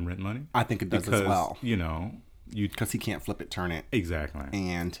give him rent money. I think it does as well. Because he can't flip it, turn it. Exactly.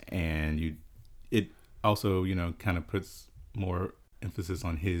 And it also, kind of puts more emphasis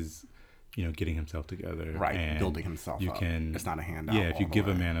on his, getting himself together. Right, and building himself up. It's not a handout. Yeah, if you give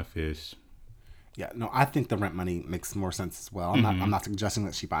a man a fish. Yeah, no, I think the rent money makes more sense as well. I'm not suggesting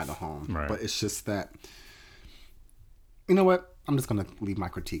that she buy the home. Right. But it's just that, you know what? I'm just going to leave my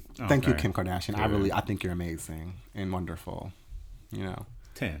critique. Thank you, Kim Kardashian. Good. I think you're amazing and wonderful.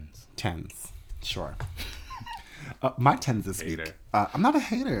 Tens. Sure. My tens this week. I'm not a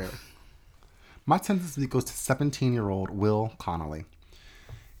hater. My 10 this week goes to 17-year-old Will Connolly.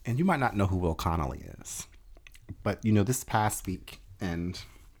 And you might not know who Will Connolly is. But, this past week, and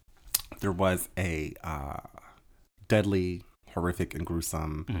there was a deadly, horrific, and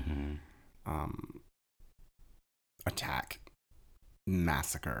gruesome attack,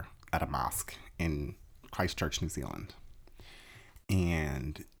 massacre at a mosque in Christchurch, New Zealand.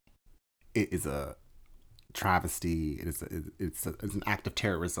 And it is a travesty. It's an act of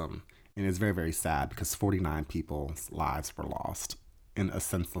terrorism. And it's very, very sad because 49 people's lives were lost in a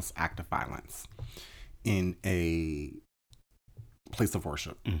senseless act of violence in a place of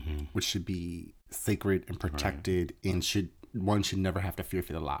worship, which should be sacred and protected, and one should never have to fear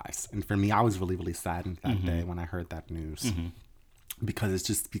for their lives. And for me, I was really, really saddened that day when I heard that news because it's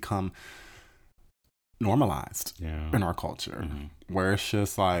just become normalized in our culture, where it's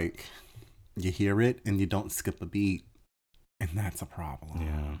just like you hear it and you don't skip a beat, and that's a problem.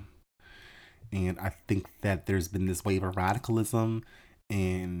 Yeah. And I think that there's been this wave of radicalism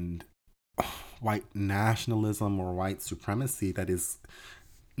and white nationalism or white supremacy that is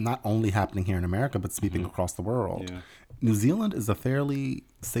not only happening here in America, but sweeping across the world. Yeah. New Zealand is a fairly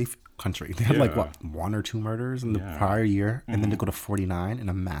safe country. They had one or two murders in the prior year, and then to go to 49 in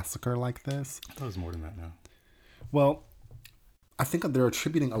a massacre like this. I thought it was more than that now. Well, I think they're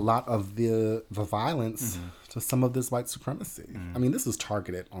attributing a lot of the violence to some of this white supremacy. I mean, this was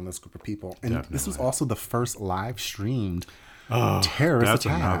targeted on this group of people. And this was also the first live streamed terrorist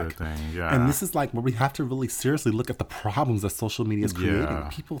attack. Another thing. Yeah. And this is like where we have to really seriously look at the problems that social media is creating. Yeah.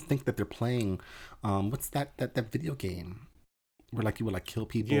 People think that they're playing, what's that video game where you would kill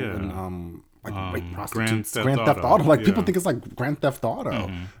people and rape prostitutes. Grand Theft Auto. People think it's like Grand Theft Auto.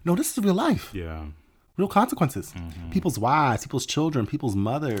 No, this is real life. Yeah. Real consequences. People's wives, people's children, people's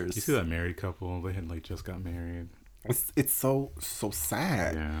mothers. You see that married couple? They had just got married. It's so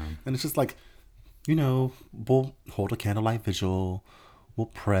sad. Yeah. And it's just we'll hold a candlelight vigil, we'll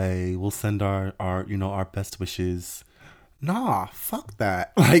pray, we'll send our best wishes. Nah, fuck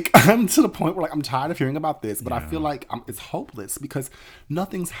that. I'm to the point where I'm tired of hearing about this, but I feel like it's hopeless because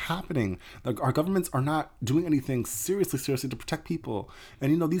nothing's happening. Our governments are not doing anything seriously to protect people.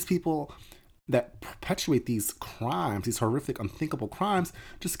 And these people that perpetuate these crimes, these horrific, unthinkable crimes,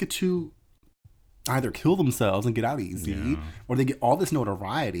 just get to either kill themselves and get out easy, or they get all this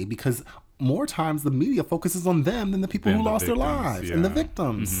notoriety because more times the media focuses on them than the people who lost their lives and the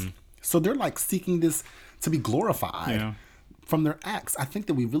victims. So they're seeking this to be glorified from their acts. I think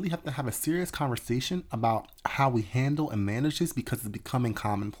that we really have to have a serious conversation about how we handle and manage this because it's becoming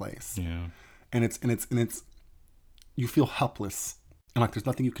commonplace. Yeah. And it's you feel helpless and there's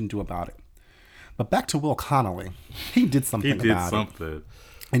nothing you can do about it. But back to Will Connolly. He did something about it.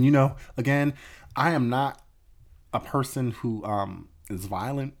 And again, I am not a person who is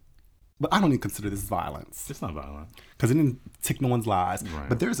violent, but I don't even consider this violence. It's not violent. Because it didn't take no one's lives. Right.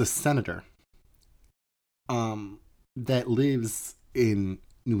 But there's a senator that lives in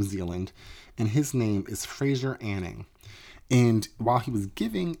New Zealand, and his name is Fraser Anning. And while he was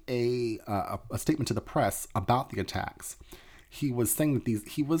giving a statement to the press about the attacks, he was saying that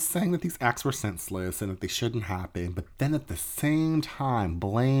these acts were senseless and that they shouldn't happen, but then at the same time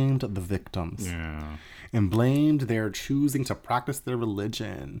blamed the victims and blamed their choosing to practice their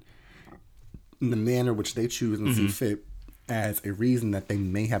religion in the manner which they choose and see fit as a reason that they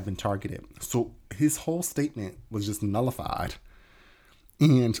may have been targeted. So his whole statement was just nullified.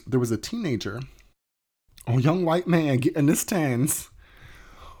 And there was a teenager, a young white man in his teens,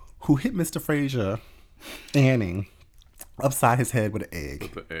 who hit Mr. Fraser Anning upside his head with an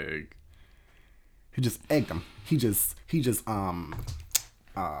egg. With an egg. He just egged him. He just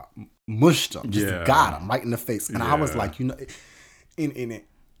mushed him. Just got him right in the face. And I was like, in it,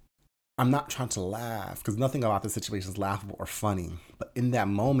 I'm not trying to laugh because nothing about this situation is laughable or funny. But in that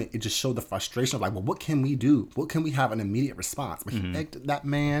moment, it just showed the frustration of well, what can we do? What can we have an immediate response? But he egged that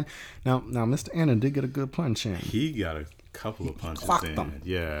man. Now, Mr. Annan did get a good punch in. He got a couple of punches in. Him.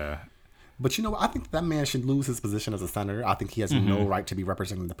 Yeah. But I think that man should lose his position as a senator. I think he has no right to be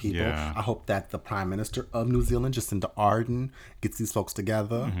representing the people. Yeah. I hope that the Prime Minister of New Zealand, Jacinda Ardern, gets these folks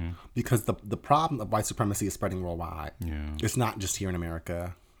together because the problem of white supremacy is spreading worldwide. Yeah. It's not just here in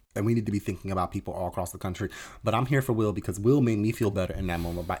America. And we need to be thinking about people all across the country. But I'm here for Will because Will made me feel better in that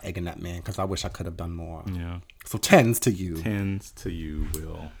moment by egging that man because I wish I could have done more. Yeah. So 10s to you. 10s to you,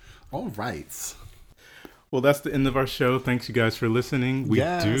 Will. All right. Well, that's the end of our show. Thanks, you guys, for listening. We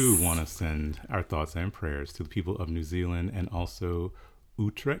do want to send our thoughts and prayers to the people of New Zealand and also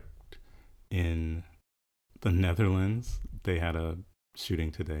Utrecht in the Netherlands. They had a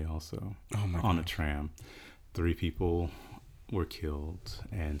shooting today also on a tram. 3 people were killed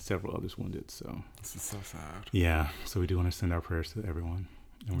and several others wounded. So this is so sad. Yeah. So we do want to send our prayers to everyone.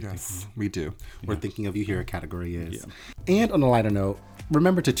 Yes, we do. We're thinking of you here at Category Is. Yeah. And on a lighter note,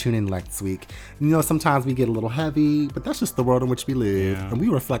 remember to tune in next week. You know, sometimes we get a little heavy, but that's just the world in which we live. And we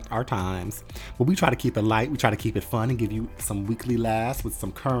reflect our times. But we try to keep it light. We try to keep it fun and give you some weekly laughs with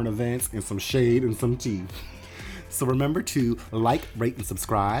some current events and some shade and some tea. So remember to like, rate, and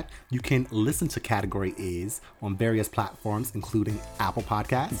subscribe. You can listen to Category Is on various platforms, including Apple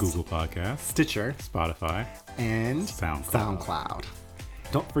Podcasts, Google Podcasts, Stitcher, Spotify, and SoundCloud.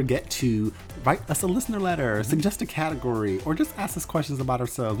 Don't forget to write us a listener letter, suggest a category, or just ask us questions about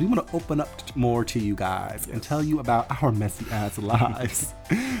ourselves. We want to open up more to you guys and tell you about our messy ass lives.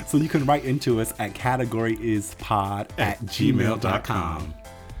 So you can write into us at categoryispod@gmail.com.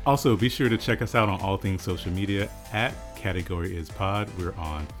 Also, be sure to check us out on all things social media at Category Is Pod. We're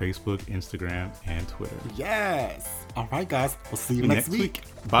on Facebook, Instagram, and Twitter. Yes. All right, guys. We'll see you next week.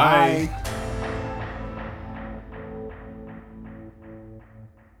 Bye.